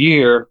past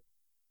year,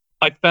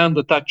 I found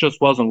that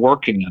just wasn't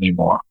working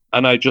anymore.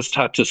 And I just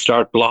had to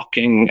start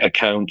blocking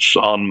accounts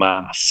en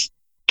masse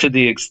to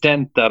the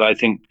extent that I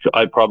think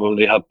I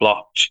probably have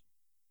blocked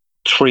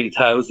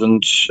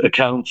 3,000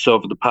 accounts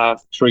over the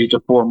past 3 to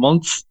 4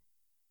 months.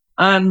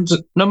 And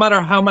no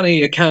matter how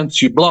many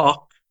accounts you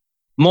block,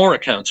 more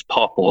accounts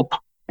pop up,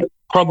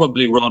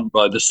 probably run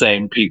by the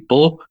same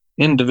people,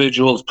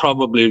 individuals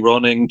probably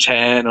running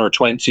 10 or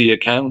 20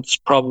 accounts,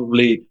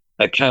 probably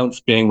accounts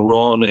being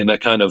run in a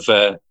kind of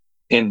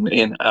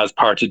in as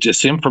part of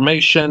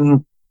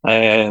disinformation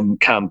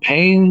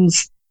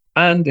campaigns.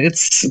 And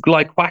it's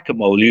like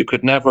whack-a-mole. You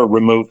could never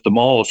remove them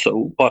all.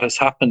 So what has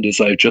happened is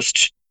I've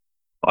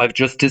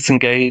just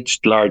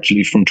disengaged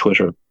largely from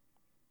Twitter.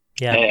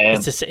 Yeah,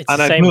 it's the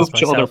And I've same as moved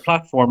to other myself.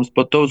 platforms,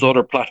 but those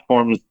other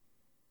platforms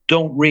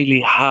don't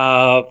really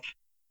have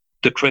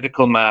the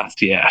critical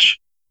mass yet.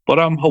 But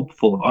I'm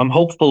hopeful. I'm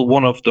hopeful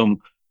one of them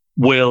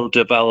will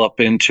develop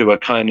into a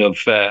kind of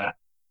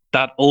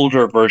that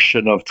older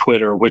version of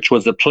Twitter, which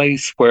was a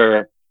place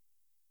where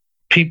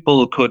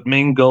people could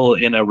mingle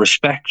in a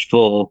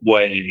respectful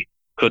way,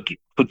 could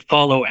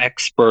follow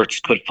experts,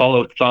 could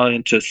follow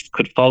scientists,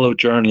 could follow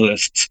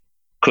journalists,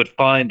 could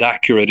find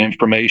accurate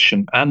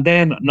information. And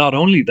then not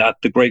only that,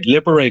 the great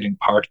liberating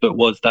part of it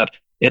was that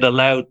it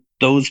allowed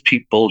those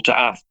people to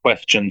ask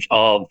questions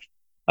of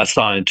a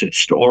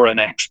scientist or an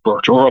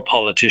expert or a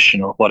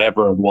politician or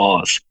whatever it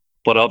was.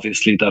 But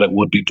obviously that it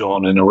would be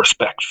done in a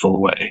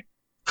respectful way.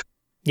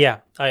 Yeah,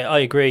 I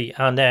agree,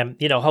 and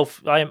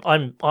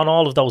I'm on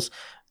all of those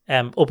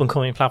up and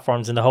coming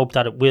platforms in the hope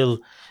that it will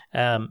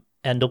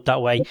end up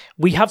that way.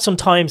 We have some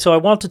time, so I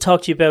want to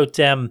talk to you about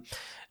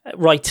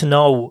Right to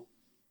Know.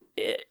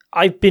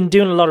 I've been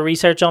doing a lot of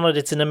research on it.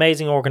 It's an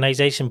amazing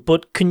organization,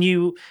 but can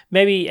you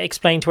maybe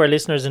explain to our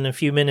listeners in a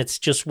few minutes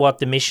just what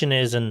the mission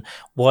is and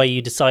why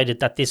you decided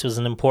that this was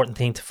an important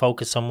thing to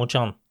focus so much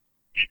on?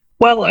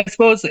 Well, I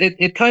suppose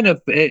it kind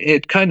of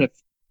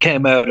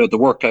came out of the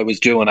work I was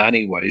doing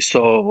anyway.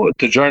 So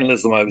the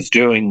journalism I was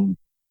doing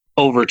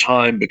over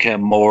time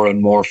became more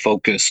and more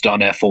focused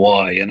on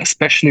FOI, and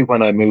especially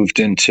when I moved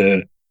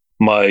into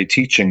my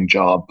teaching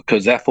job,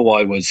 because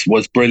FOI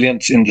was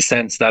brilliant in the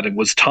sense that it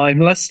was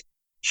timeless.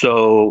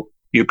 So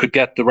you could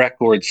get the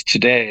records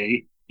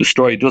today. The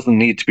story doesn't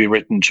need to be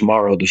written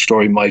tomorrow. The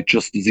story might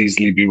just as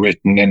easily be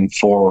written in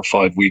 4 or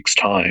 5 weeks'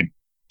 time.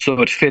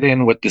 So it fit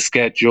in with the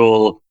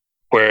schedule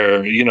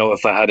where,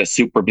 if I had a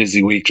super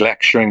busy week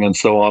lecturing and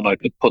so on, I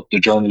could put the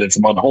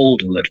journalism on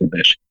hold a little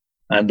bit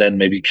and then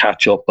maybe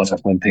catch up on it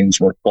when things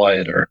were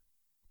quieter.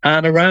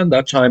 And around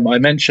that time, I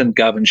mentioned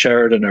Gavin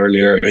Sheridan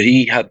earlier.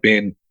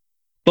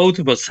 Both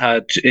of us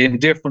had in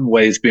different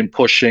ways been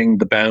pushing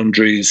the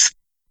boundaries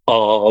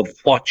of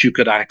what you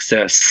could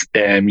access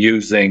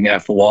using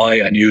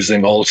FOI and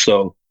using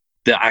also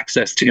the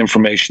access to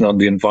information on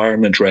the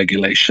environment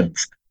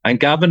regulations. And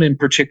Gavin in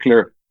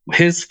particular,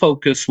 his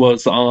focus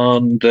was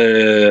on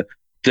the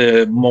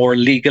more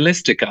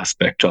legalistic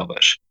aspect of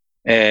it.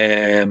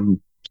 And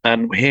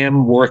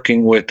him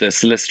working with a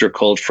solicitor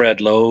called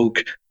Fred Logue,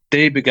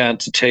 they began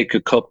to take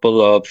a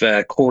couple of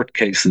court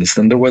cases.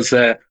 And there was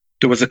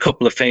a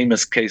couple of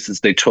famous cases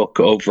they took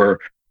over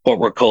what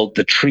were called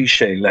the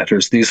Trichet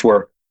letters. These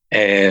were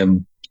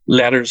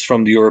letters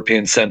from the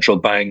European Central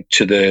Bank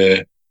to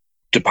the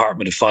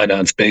Department of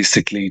Finance,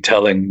 basically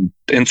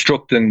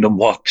instructing them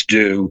what to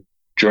do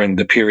during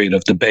the period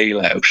of the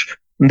bailout.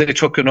 And they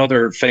took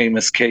another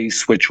famous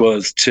case, which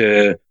was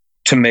to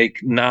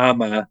make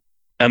NAMA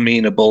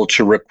amenable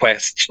to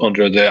requests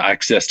under the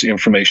access to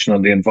information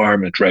on the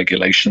environment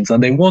regulations.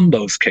 And they won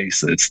those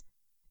cases.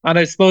 And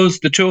I suppose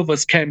the two of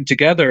us came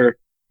together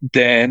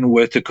then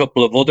with a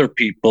couple of other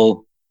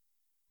people.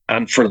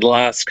 And for the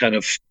last kind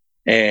of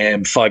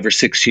 5 or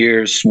 6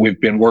 years, we've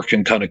been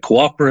working kind of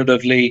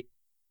cooperatively,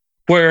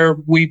 where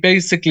we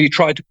basically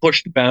try to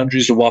push the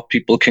boundaries of what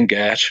people can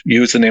get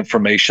using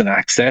information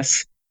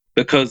access.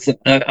 Because,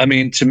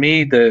 to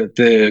me,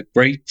 the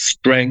great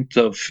strength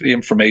of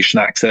information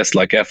access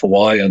like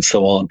FOI and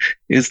so on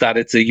is that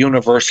it's a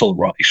universal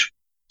right.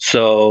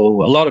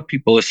 So a lot of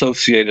people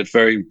associate it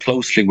very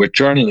closely with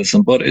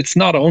journalism, but it's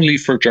not only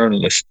for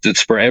journalists,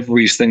 it's for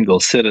every single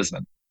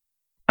citizen.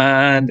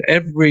 And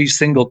every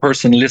single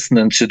person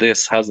listening to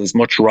this has as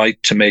much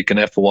right to make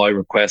an FOI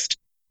request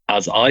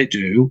as I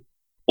do,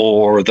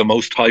 or the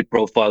most high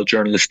profile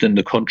journalist in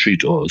the country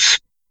does.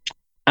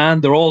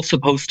 And they're all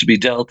supposed to be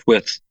dealt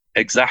with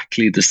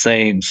exactly the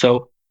same.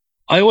 So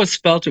I always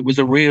felt it was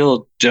a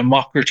real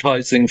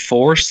democratizing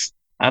force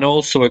and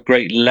also a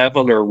great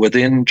leveler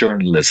within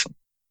journalism,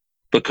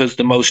 because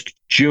the most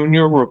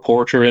junior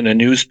reporter in a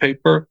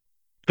newspaper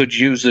could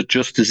use it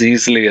just as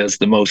easily as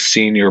the most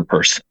senior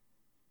person.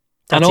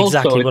 And That's also,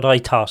 exactly what I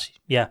thought.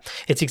 Yeah,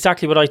 it's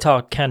exactly what I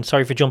thought, Ken.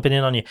 Sorry for jumping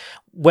in on you.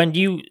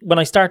 When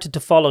I started to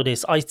follow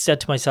this, I said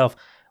to myself,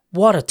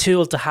 what a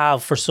tool to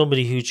have for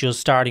somebody who's just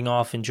starting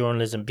off in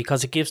journalism,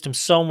 because it gives them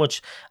so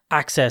much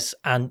access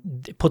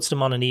and it puts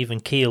them on an even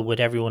keel with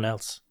everyone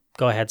else.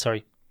 Go ahead,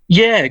 sorry.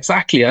 yeah,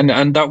 exactly. And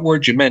that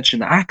word you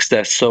mentioned,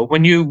 access. So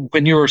when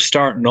you're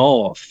starting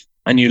off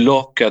and you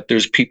look at,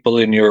 there's people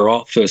in your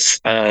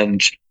office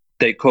and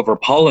they cover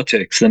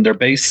politics and they're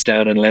based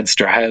down in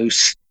Leinster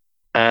House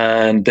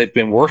and they've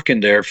been working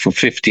there for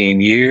 15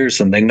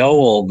 years and they know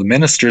all the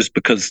ministers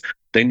because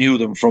they knew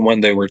them from when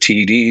they were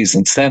TDs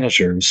and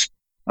senators,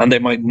 and they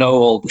might know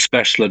all the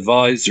special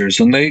advisors,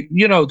 and they,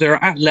 their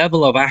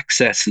level of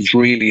access is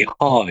really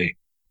high.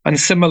 And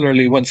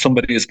similarly, when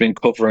somebody has been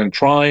covering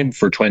crime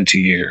for 20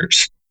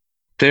 years,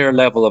 their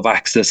level of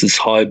access is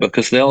high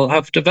because they'll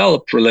have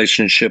developed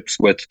relationships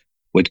with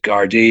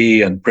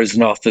Gardaí and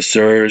prison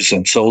officers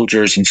and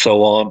soldiers and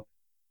so on,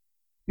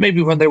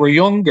 maybe when they were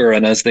younger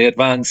and as they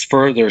advance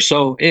further.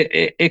 So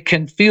it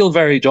can feel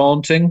very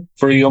daunting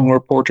for a young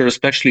reporter,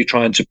 especially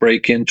trying to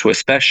break into a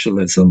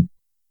specialism.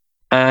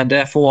 And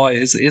FOI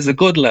is a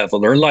good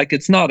leveler. Like,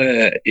 it's not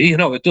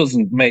it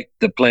doesn't make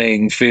the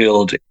playing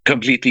field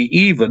completely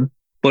even,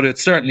 but it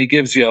certainly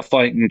gives you a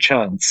fighting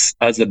chance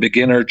as a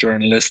beginner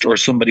journalist or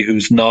somebody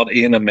who's not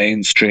in a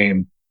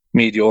mainstream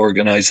media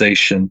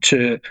organization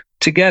to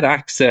get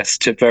access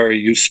to very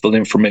useful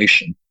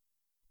information.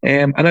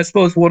 And I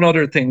suppose one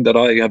other thing that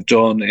I have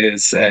done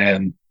is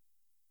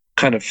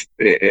kind of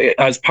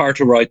as part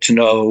of Right to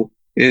Know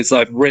is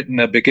I've written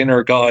a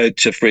beginner guide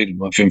to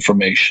freedom of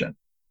information.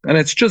 And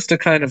it's just a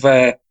kind of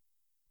a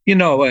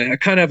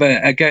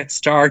get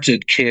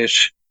started kit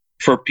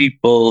for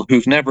people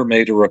who've never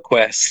made a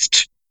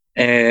request,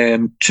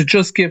 to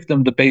just give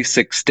them the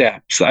basic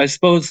steps. I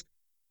suppose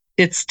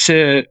it's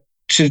to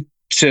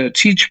to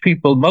teach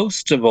people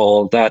most of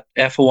all that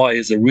FOI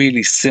is a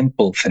really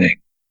simple thing,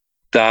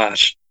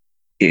 that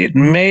it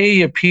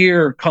may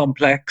appear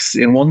complex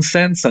in one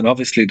sense, and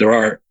obviously there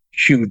are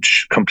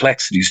huge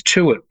complexities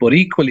to it, but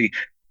equally,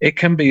 it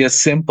can be as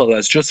simple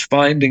as just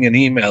finding an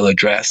email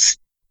address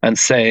and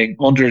saying,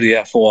 under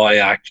the FOI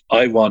Act,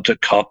 I want a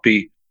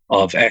copy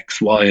of X,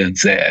 Y, and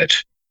Z.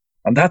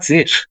 And that's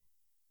it.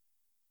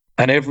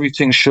 And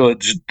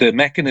the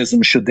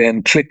mechanism should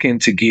then click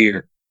into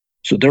gear.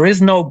 So there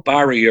is no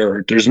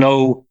barrier,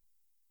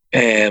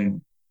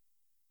 um,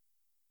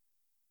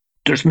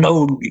 there's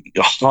no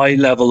high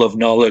level of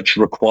knowledge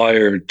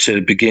required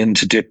to begin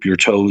to dip your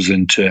toes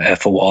into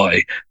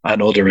FOI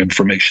and other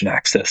information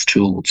access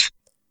tools.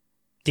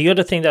 The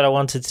other thing that I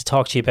wanted to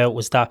talk to you about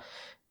was that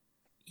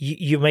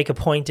you make a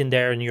point in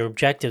there in your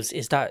objectives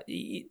is that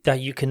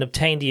you can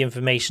obtain the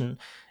information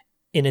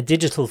in a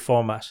digital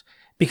format,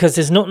 because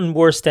there's nothing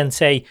worse than,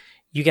 say,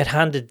 you get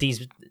handed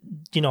these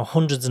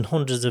hundreds and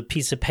hundreds of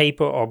pieces of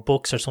paper or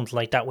books or something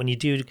like that when you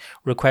do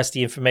request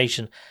the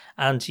information.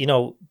 And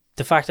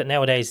the fact that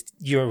nowadays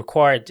you're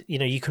required,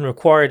 you can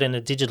require it in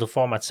a digital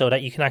format so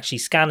that you can actually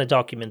scan a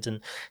document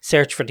and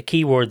search for the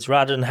keywords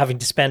rather than having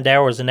to spend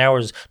hours and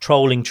hours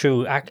trolling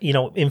through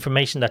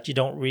information that you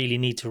don't really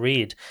need to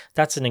read.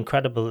 That's an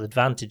incredible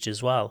advantage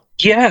as well.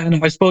 Yeah,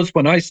 and I suppose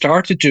when I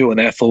started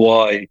doing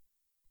FOI,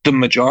 the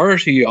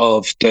majority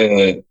of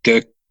the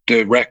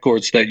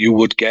records that you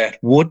would get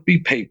would be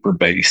paper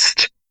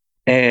based.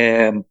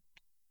 It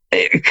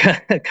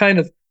kind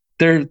of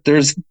there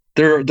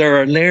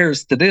are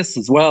layers to this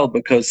as well,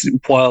 because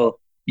while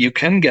you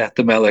can get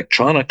them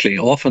electronically,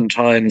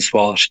 oftentimes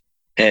what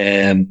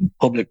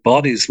public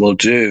bodies will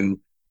do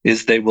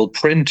is they will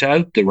print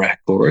out the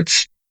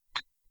records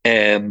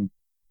and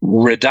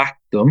redact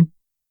them,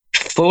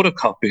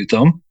 photocopy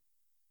them,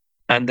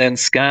 and then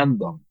scan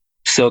them.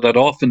 So that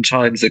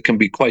oftentimes it can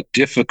be quite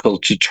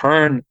difficult to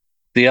turn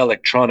the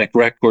electronic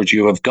record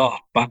you have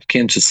got back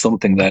into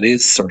something that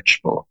is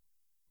searchable.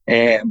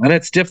 And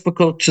it's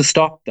difficult to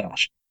stop that.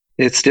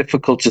 It's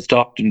difficult to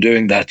stop them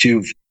doing that.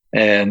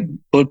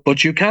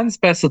 But you can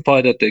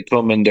specify that they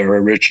come in their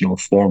original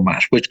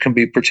format, which can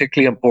be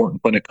particularly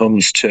important when it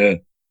comes to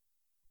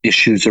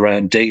issues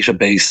around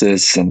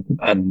databases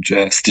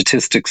and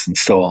statistics and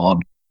so on.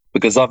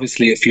 Because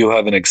obviously, if you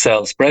have an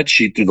Excel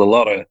spreadsheet, there's a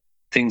lot of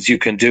things you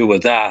can do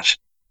with that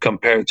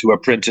compared to a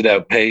printed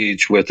out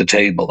page with a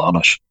table on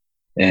it.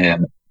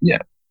 Yeah.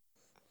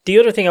 The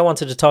other thing I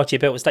wanted to talk to you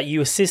about was that you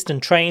assist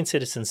and train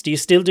citizens. Do you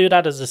still do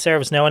that as a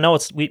service? Now, I know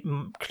it's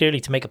clearly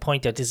to make a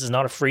point that this is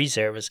not a free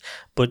service,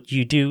 but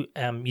you do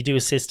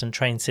assist and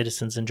train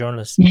citizens and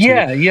journalists.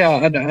 Yeah,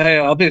 and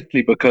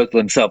obviously because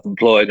I'm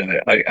self-employed,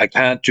 I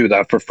can't do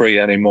that for free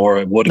anymore.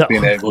 I would have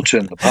been able to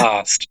in the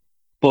past,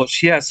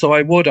 but yeah, so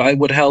I would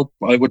help.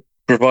 I would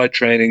provide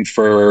training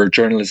for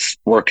journalists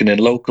working in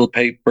local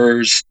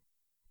papers,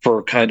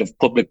 for kind of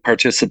public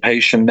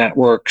participation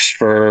networks,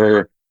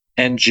 for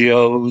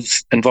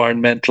NGOs,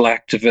 environmental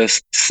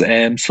activists,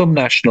 and some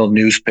national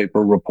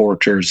newspaper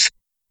reporters.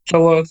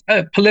 So,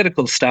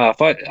 political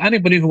staff,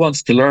 anybody who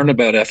wants to learn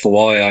about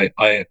FOI,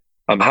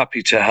 I'm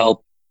happy to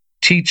help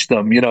teach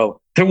them.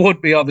 There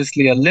would be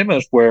obviously a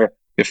limit where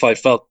if I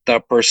felt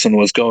that person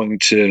was going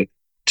to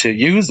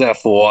use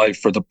FOI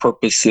for the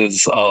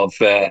purposes of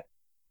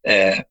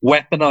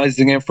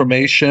weaponizing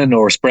information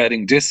or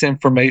spreading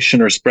disinformation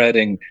or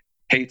spreading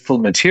hateful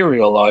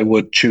material, I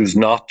would choose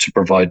not to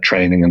provide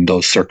training in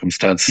those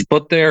circumstances.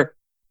 But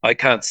I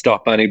can't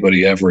stop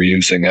anybody ever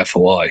using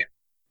FOI.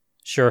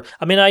 Sure.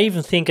 I mean, I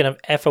even thinking of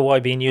FOI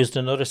being used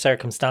in other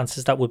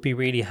circumstances that would be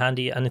really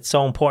handy, and it's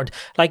so important.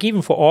 Like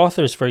even for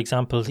authors, for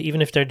example,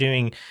 even if they're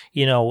doing,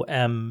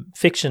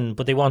 fiction,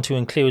 but they want to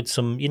include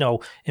some,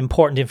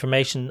 important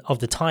information of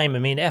the time. I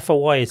mean,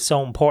 FOI is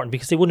so important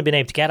because they wouldn't have been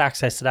able to get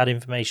access to that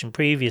information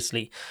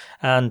previously,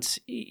 and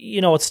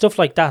it's stuff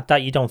like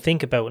that you don't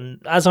think about. And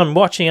as I'm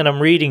watching and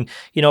I'm reading,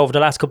 over the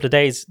last couple of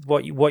days,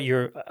 what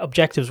your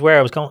objectives were,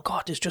 I was going,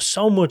 God, there's just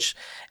so much,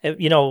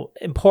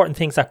 important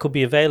things that could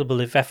be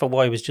available if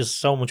FOI was just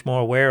so much more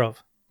aware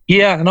of.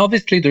 Yeah, and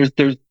obviously there's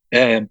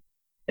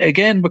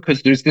again,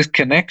 because there's this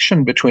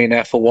connection between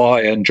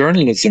FOI and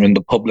journalism in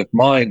the public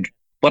mind.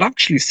 But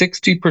actually,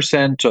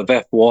 60% of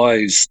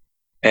FOIs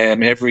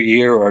every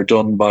year are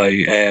done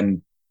by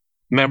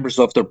members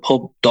of the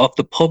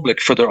public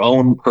for their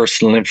own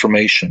personal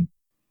information.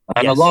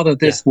 And a Yes. lot of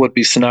Yeah. this would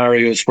be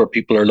scenarios where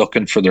people are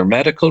looking for their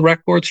medical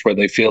records, where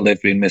they feel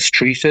they've been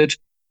mistreated,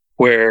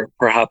 where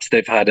perhaps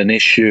they've had an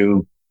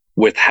issue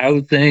with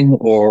housing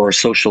or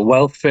social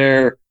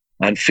welfare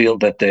and feel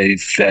that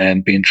they've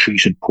been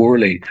treated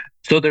poorly.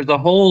 So there's a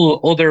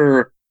whole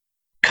other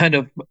kind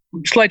of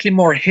slightly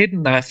more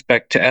hidden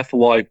aspect to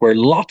FOI where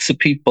lots of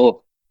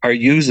people are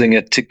using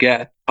it to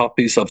get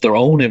copies of their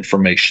own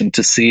information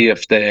to see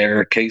if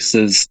their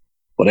cases,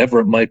 whatever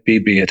it might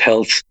be it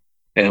health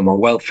or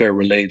welfare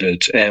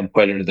related,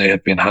 whether they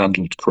have been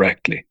handled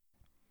correctly.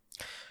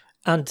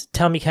 And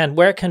tell me, Ken,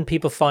 where can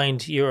people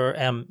find your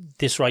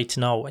This Right to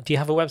Know? Do you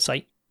have a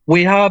website?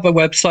 We have a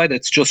website.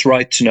 It's just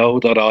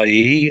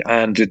righttoknow.ie,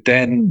 and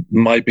then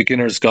my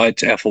beginner's guide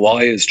to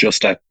FOI is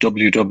just at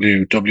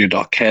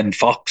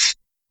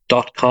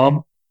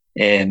www.kenfoxe.com.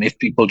 And if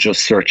people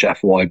just search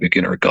FOI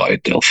beginner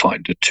guide, they'll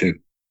find it too.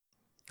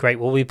 Great.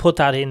 Well, we put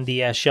that in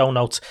the show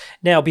notes.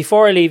 Now,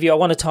 before I leave you, I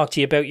want to talk to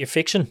you about your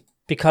fiction,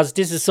 because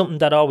this is something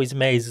that always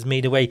amazes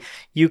me, the way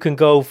you can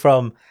go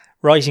from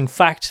writing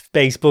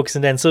fact-based books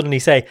and then suddenly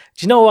say, do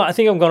you know what? I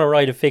think I'm going to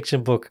write a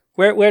fiction book.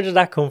 Where did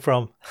that come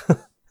from?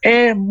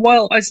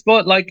 Well, I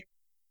suppose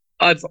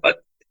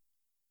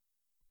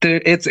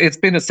it's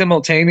been a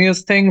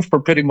simultaneous thing for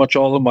pretty much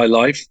all of my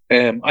life.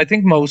 I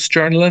think most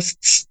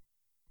journalists,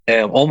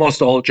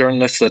 almost all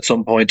journalists, at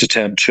some point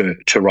attempt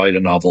to write a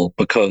novel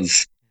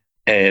because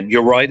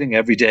you're writing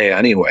every day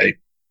anyway,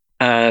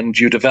 and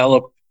you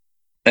develop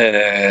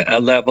a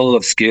level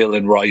of skill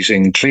in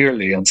writing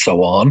clearly and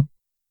so on.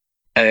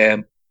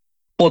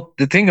 But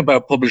the thing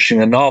about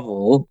publishing a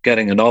novel,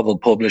 getting a novel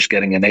published,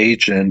 getting an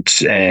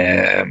agent,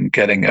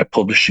 getting a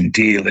publishing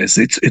deal is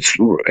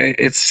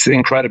it's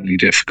incredibly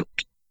difficult.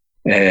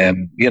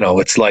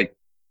 It's like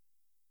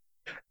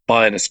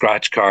buying a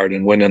scratch card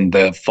and winning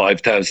the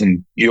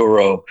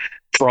 €5,000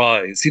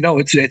 prize.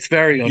 It's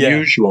very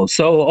unusual. Yeah.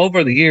 So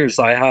over the years,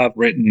 I have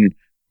written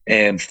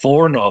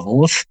 4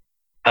 novels,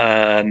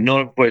 none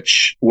of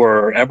which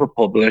were ever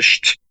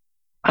published,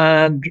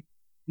 and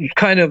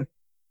kind of.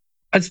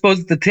 I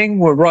suppose the thing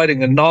with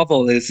writing a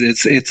novel is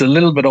it's a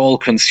little bit all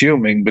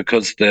consuming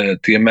because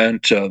the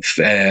amount of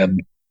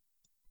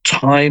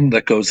time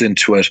that goes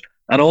into it.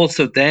 And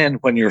also then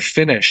when you're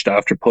finished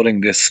after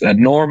putting this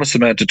enormous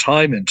amount of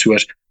time into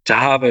it, to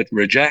have it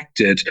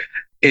rejected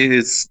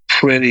is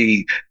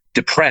pretty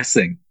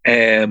depressing.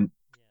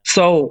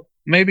 So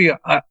maybe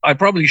I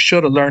probably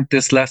should have learned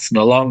this lesson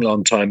a long,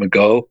 long time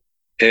ago.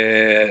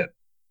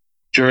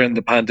 During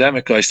the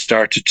pandemic, I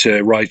started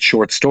to write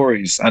short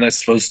stories. And I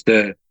suppose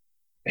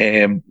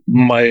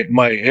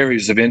my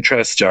areas of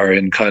interest are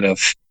in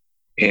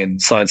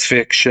science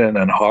fiction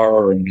and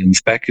horror and in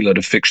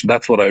speculative fiction.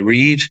 That's what I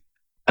read,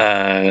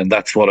 and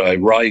that's what I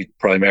write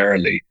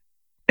primarily.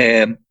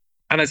 And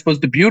I suppose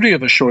the beauty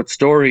of a short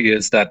story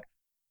is that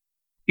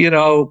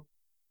you're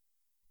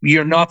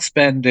not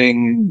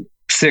spending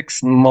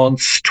 6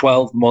 months,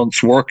 12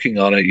 months working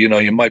on it.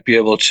 You might be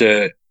able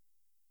to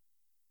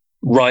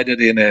write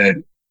it in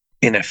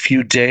a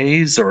few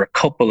days or a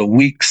couple of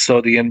weeks.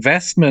 So the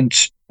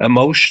investment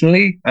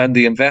emotionally and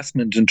the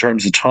investment in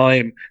terms of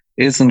time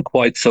isn't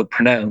quite so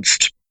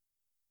pronounced.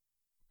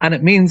 And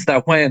it means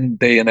that when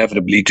they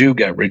inevitably do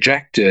get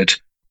rejected,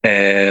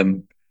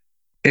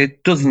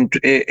 it doesn't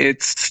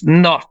hit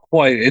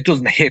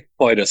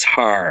quite as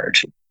hard.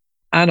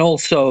 And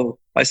also,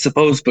 I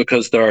suppose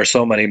because there are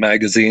so many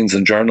magazines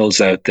and journals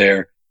out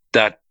there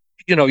that,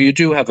 you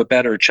do have a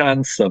better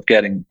chance of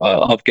getting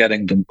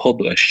them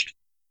published.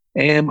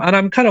 And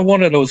I'm kind of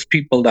one of those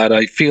people that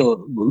I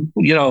feel,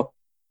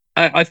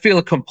 I feel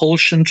a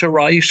compulsion to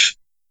write.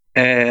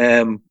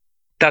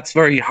 That's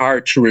very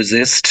hard to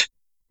resist.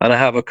 and I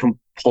have a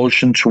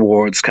compulsion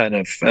towards kind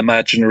of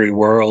imaginary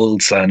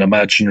worlds and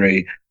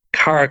imaginary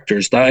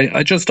characters that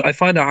I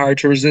find it hard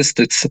to resist.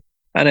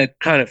 I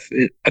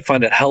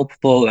find it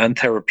helpful and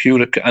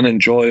therapeutic and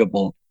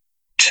enjoyable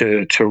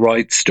to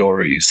write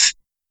stories,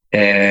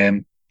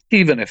 um,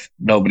 even if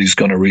nobody's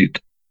going to read.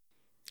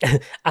 And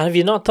have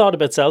you not thought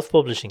about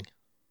self-publishing?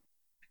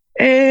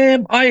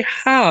 I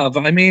have.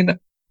 I mean,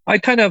 I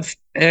kind of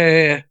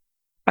I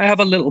have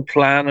a little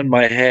plan in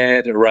my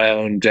head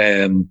around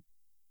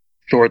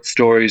short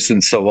stories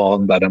and so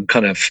on that I'm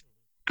kind of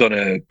going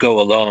to go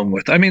along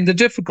with. I mean, the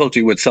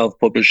difficulty with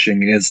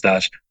self-publishing is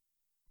that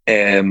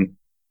um,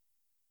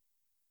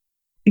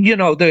 you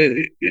know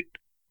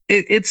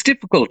it's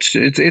difficult.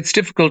 It's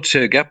difficult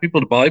to get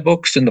people to buy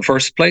books in the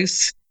first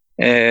place.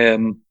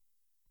 Um,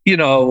 you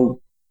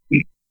know,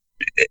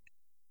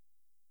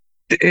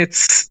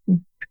 it's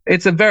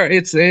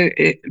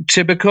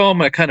to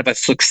become a kind of a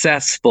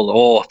successful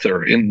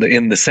author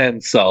in the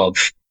sense of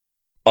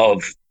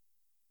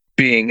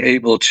being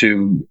able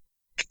to,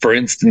 for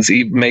instance,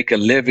 even make a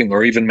living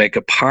or even make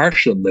a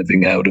partial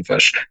living out of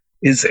it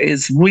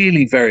is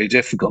really very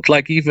difficult.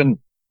 Like even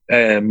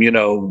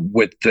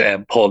with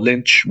Paul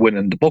Lynch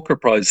winning the Booker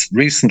Prize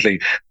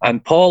recently,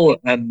 and Paul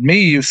and me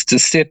used to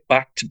sit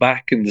back to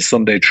back in the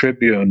Sunday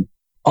Tribune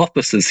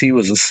offices. He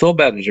was a sub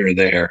editor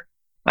there,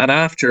 and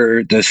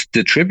after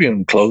the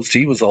Tribune closed,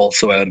 he was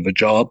also out of a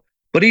job.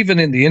 But even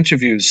in the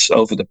interviews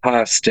over the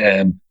past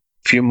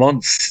few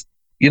months,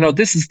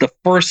 this is the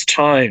first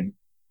time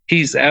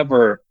he's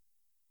ever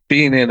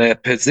been in a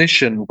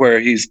position where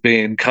he's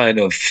been kind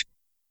of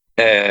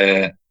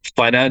uh,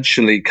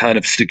 financially kind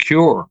of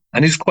secure,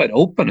 and he's quite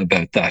open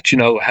about that.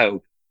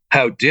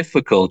 How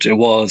difficult it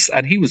was,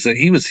 and he's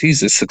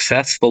a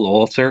successful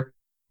author.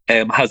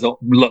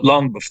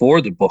 Long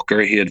before the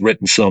Booker, he had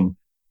written some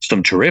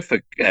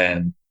terrific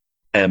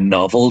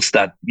novels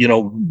that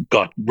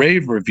got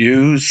rave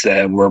reviews,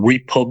 were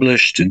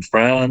republished in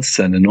France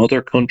and in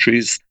other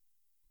countries.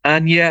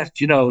 And yet,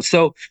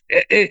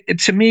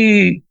 to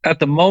me, at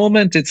the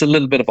moment, it's a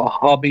little bit of a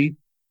hobby.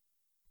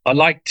 I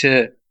like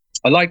to,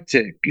 I like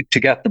to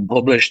get them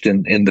published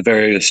in the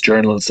various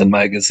journals and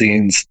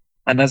magazines.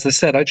 And as I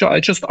said,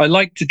 I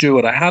like to do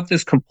it. I have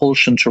this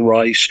compulsion to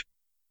write,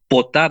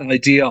 but that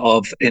idea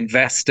of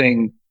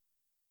investing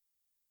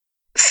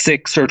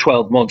 6 or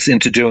 12 months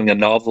into doing a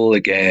novel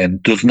again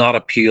does not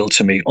appeal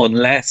to me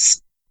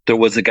unless there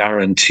was a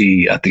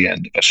guarantee at the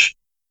end of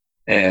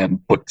it.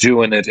 But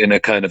doing it in a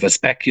kind of a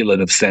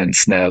speculative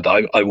sense now,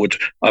 that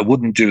I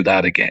wouldn't do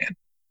that again.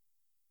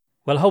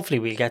 Well, hopefully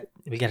we get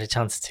a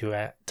chance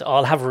to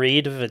all have a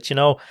read of it,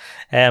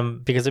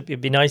 because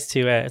it'd be nice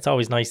to. It's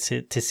always nice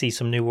to see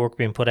some new work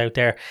being put out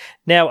there.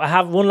 Now, I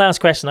have one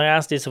last question. I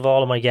asked this of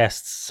all of my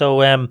guests.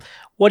 So,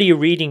 what are you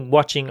reading,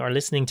 watching, or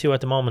listening to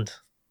at the moment?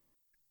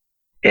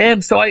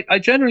 So I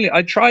generally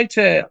I try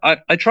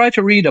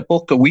to read a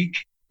book a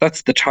week.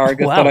 That's the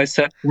target that I Wow,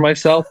 set for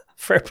myself.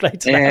 fair play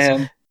to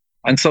that.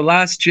 And so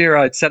last year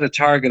I'd set a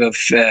target of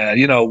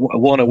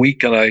one a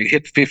week, and I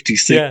hit Yeah.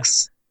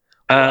 56.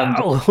 And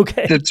Wow.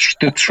 Okay.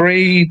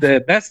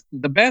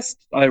 the best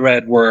I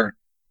read were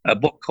a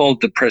book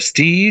called The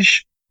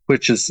Prestige,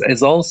 which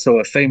is also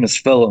a famous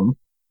film.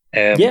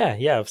 Yeah.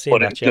 Yeah. I've seen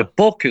But that. the Yeah.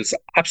 book is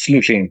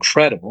absolutely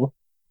incredible.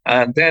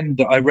 And then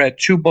I read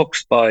two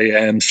books by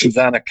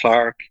Susanna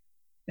Clark,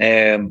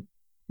 um,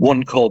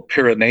 one called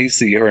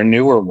Piranesi, her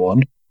newer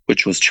one,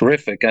 which was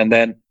terrific. And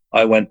then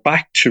I went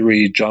back to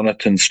read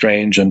Jonathan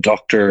Strange and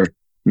Dr.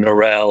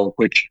 Norrell,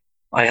 which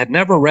I had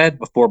never read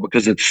before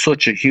because it's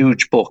such a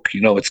huge book.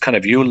 It's kind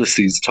of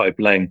Ulysses type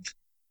length,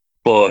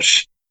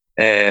 but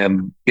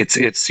it's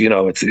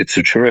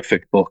a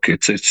terrific book.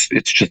 It's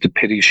just a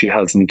pity she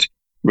hasn't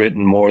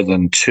written more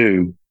than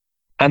two.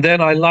 And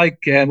then I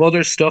like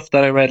other stuff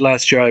that I read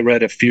last year. I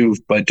read a few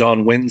by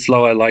Don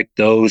Winslow. I like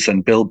those,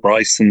 and Bill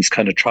Bryson's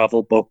kind of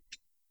travel book.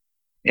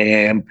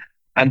 And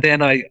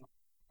then I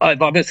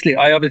obviously,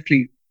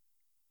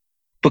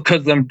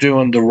 because I'm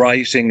doing the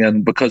writing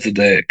and because of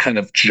the kind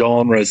of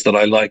genres that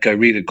I like, I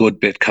read a good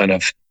bit kind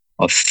of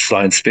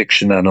science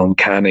fiction and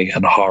uncanny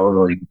and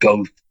horror and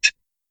ghost.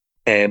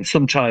 And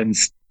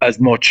sometimes as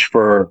much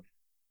for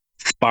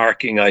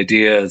sparking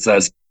ideas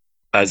as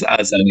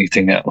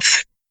anything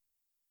else.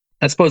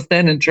 I suppose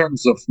then in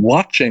terms of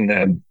watching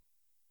them,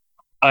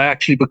 I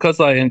actually, because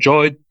I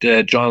enjoyed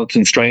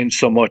Jonathan Strange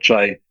so much,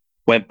 I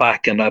went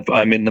back and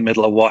I'm in the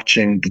middle of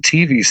watching the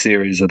TV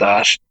series of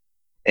that.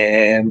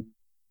 And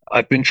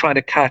I've been trying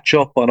to catch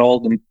up on all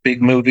the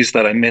big movies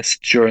that I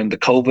missed during the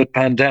COVID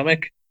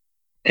pandemic.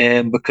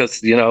 And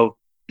because, I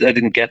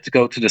didn't get to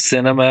go to the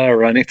cinema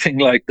or anything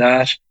like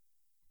that.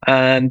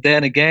 And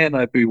then again,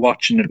 I'd be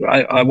watching,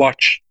 I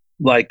watch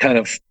like kind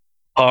of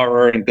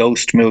horror and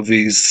ghost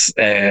movies,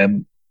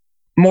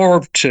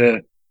 more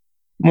to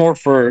more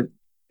for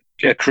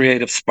a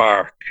creative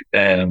spark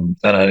than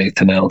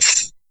anything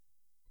else.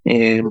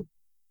 Um,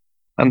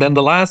 and then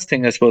the last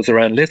thing I suppose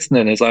around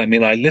listening is, I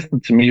mean, I listen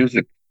to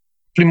music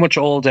pretty much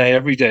all day,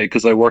 every day,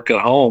 because I work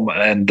at home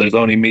and there's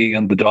only me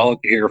and the dog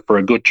here for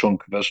a good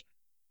chunk of it.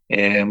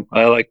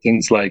 I like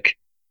things like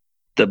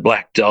the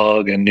Black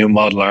Dog and New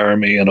Model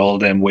Army and all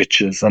them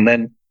witches. And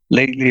then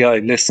lately I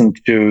listened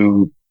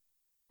to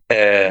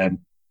um,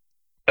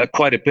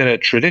 quite a bit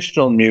of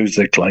traditional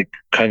music, like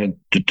kind of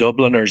the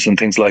Dubliners and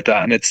things like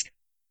that. And it's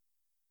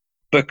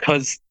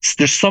because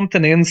there's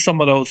something in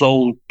some of those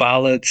old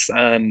ballads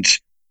and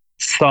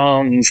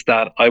songs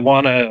that I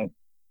want to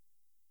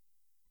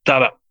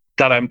that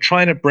that I'm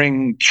trying to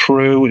bring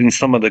through in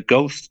some of the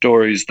ghost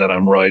stories that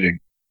I'm writing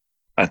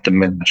at the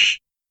minute.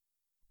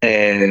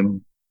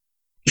 Um,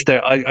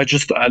 I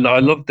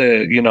love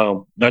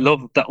I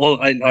love that. Well,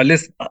 I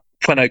listen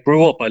when I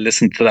grew up. I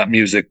listened to that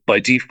music by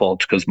default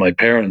because my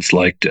parents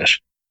liked it,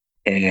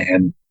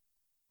 and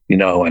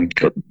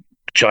and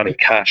Johnny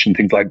Cash and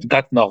things like that.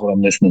 That's not what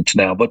I'm listening to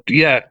now. But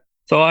yeah,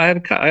 so I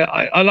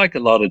like a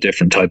lot of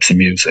different types of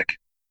music.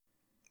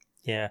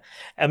 Yeah,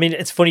 I mean,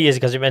 it's funny is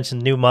because you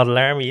mentioned New Model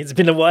Army. It's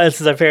been a while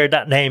since I've heard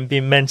that name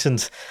being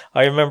mentioned.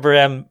 I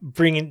remember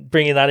bringing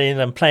that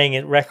in and playing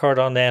it record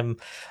on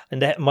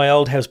my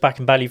old house back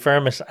in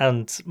Ballyfermot,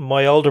 and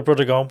my older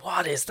brother going,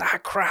 "What is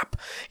that crap?"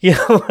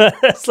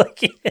 It's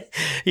like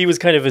he was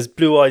kind of his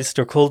Blue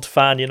Oyster Cult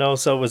fan,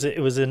 So it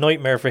was a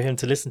nightmare for him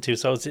to listen to.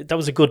 So that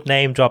was a good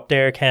name drop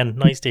there, Ken.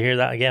 Nice to hear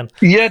that again.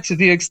 Yeah, to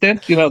the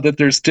extent that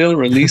they're still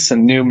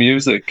releasing new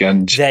music,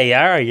 and they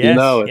are, yes,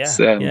 it's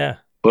yeah.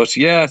 But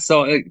yeah,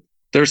 so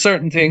there are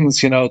certain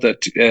things,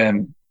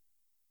 that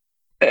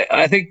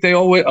I think they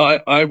always.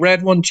 I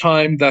read one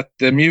time that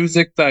the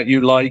music that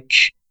you like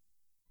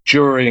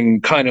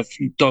during kind of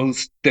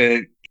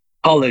the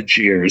college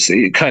years,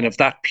 kind of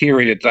that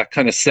period, that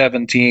kind of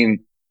 17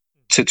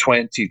 to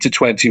 20 to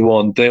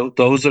 21,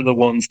 those are the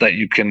ones that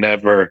you can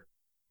never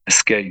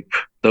escape.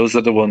 Those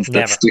are the ones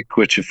that stick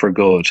with you for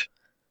good.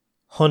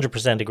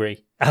 100%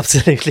 agree.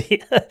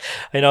 Absolutely.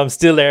 I know I'm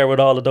still there with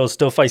all of those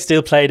stuff. I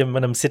still play them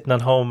when I'm sitting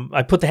at home.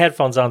 I put the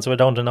headphones on so I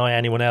don't annoy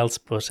anyone else,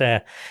 but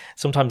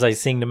sometimes I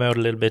sing them out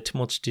a little bit too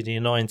much to the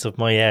annoyance of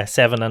my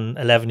 7 and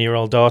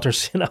 11-year-old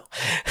daughters,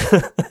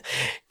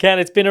 Ken,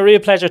 it's been a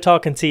real pleasure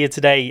talking to you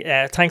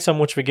today. Thanks so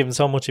much for giving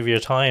so much of your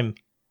time.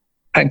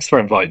 Thanks for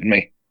inviting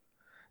me.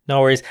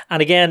 No worries.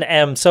 And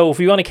again, so if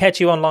we want to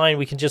catch you online,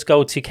 we can just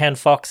go to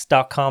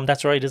kenfoxe.com.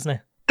 That's right, isn't it?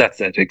 That's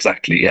it,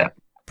 exactly, yeah.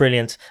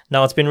 Brilliant.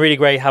 No, it's been really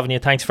great having you.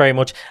 Thanks very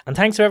much. And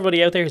thanks to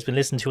everybody out there who's been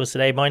listening to us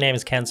today. My name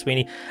is Ken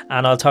Sweeney,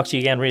 and I'll talk to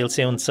you again real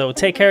soon. So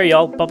take care,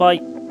 y'all. Bye-bye.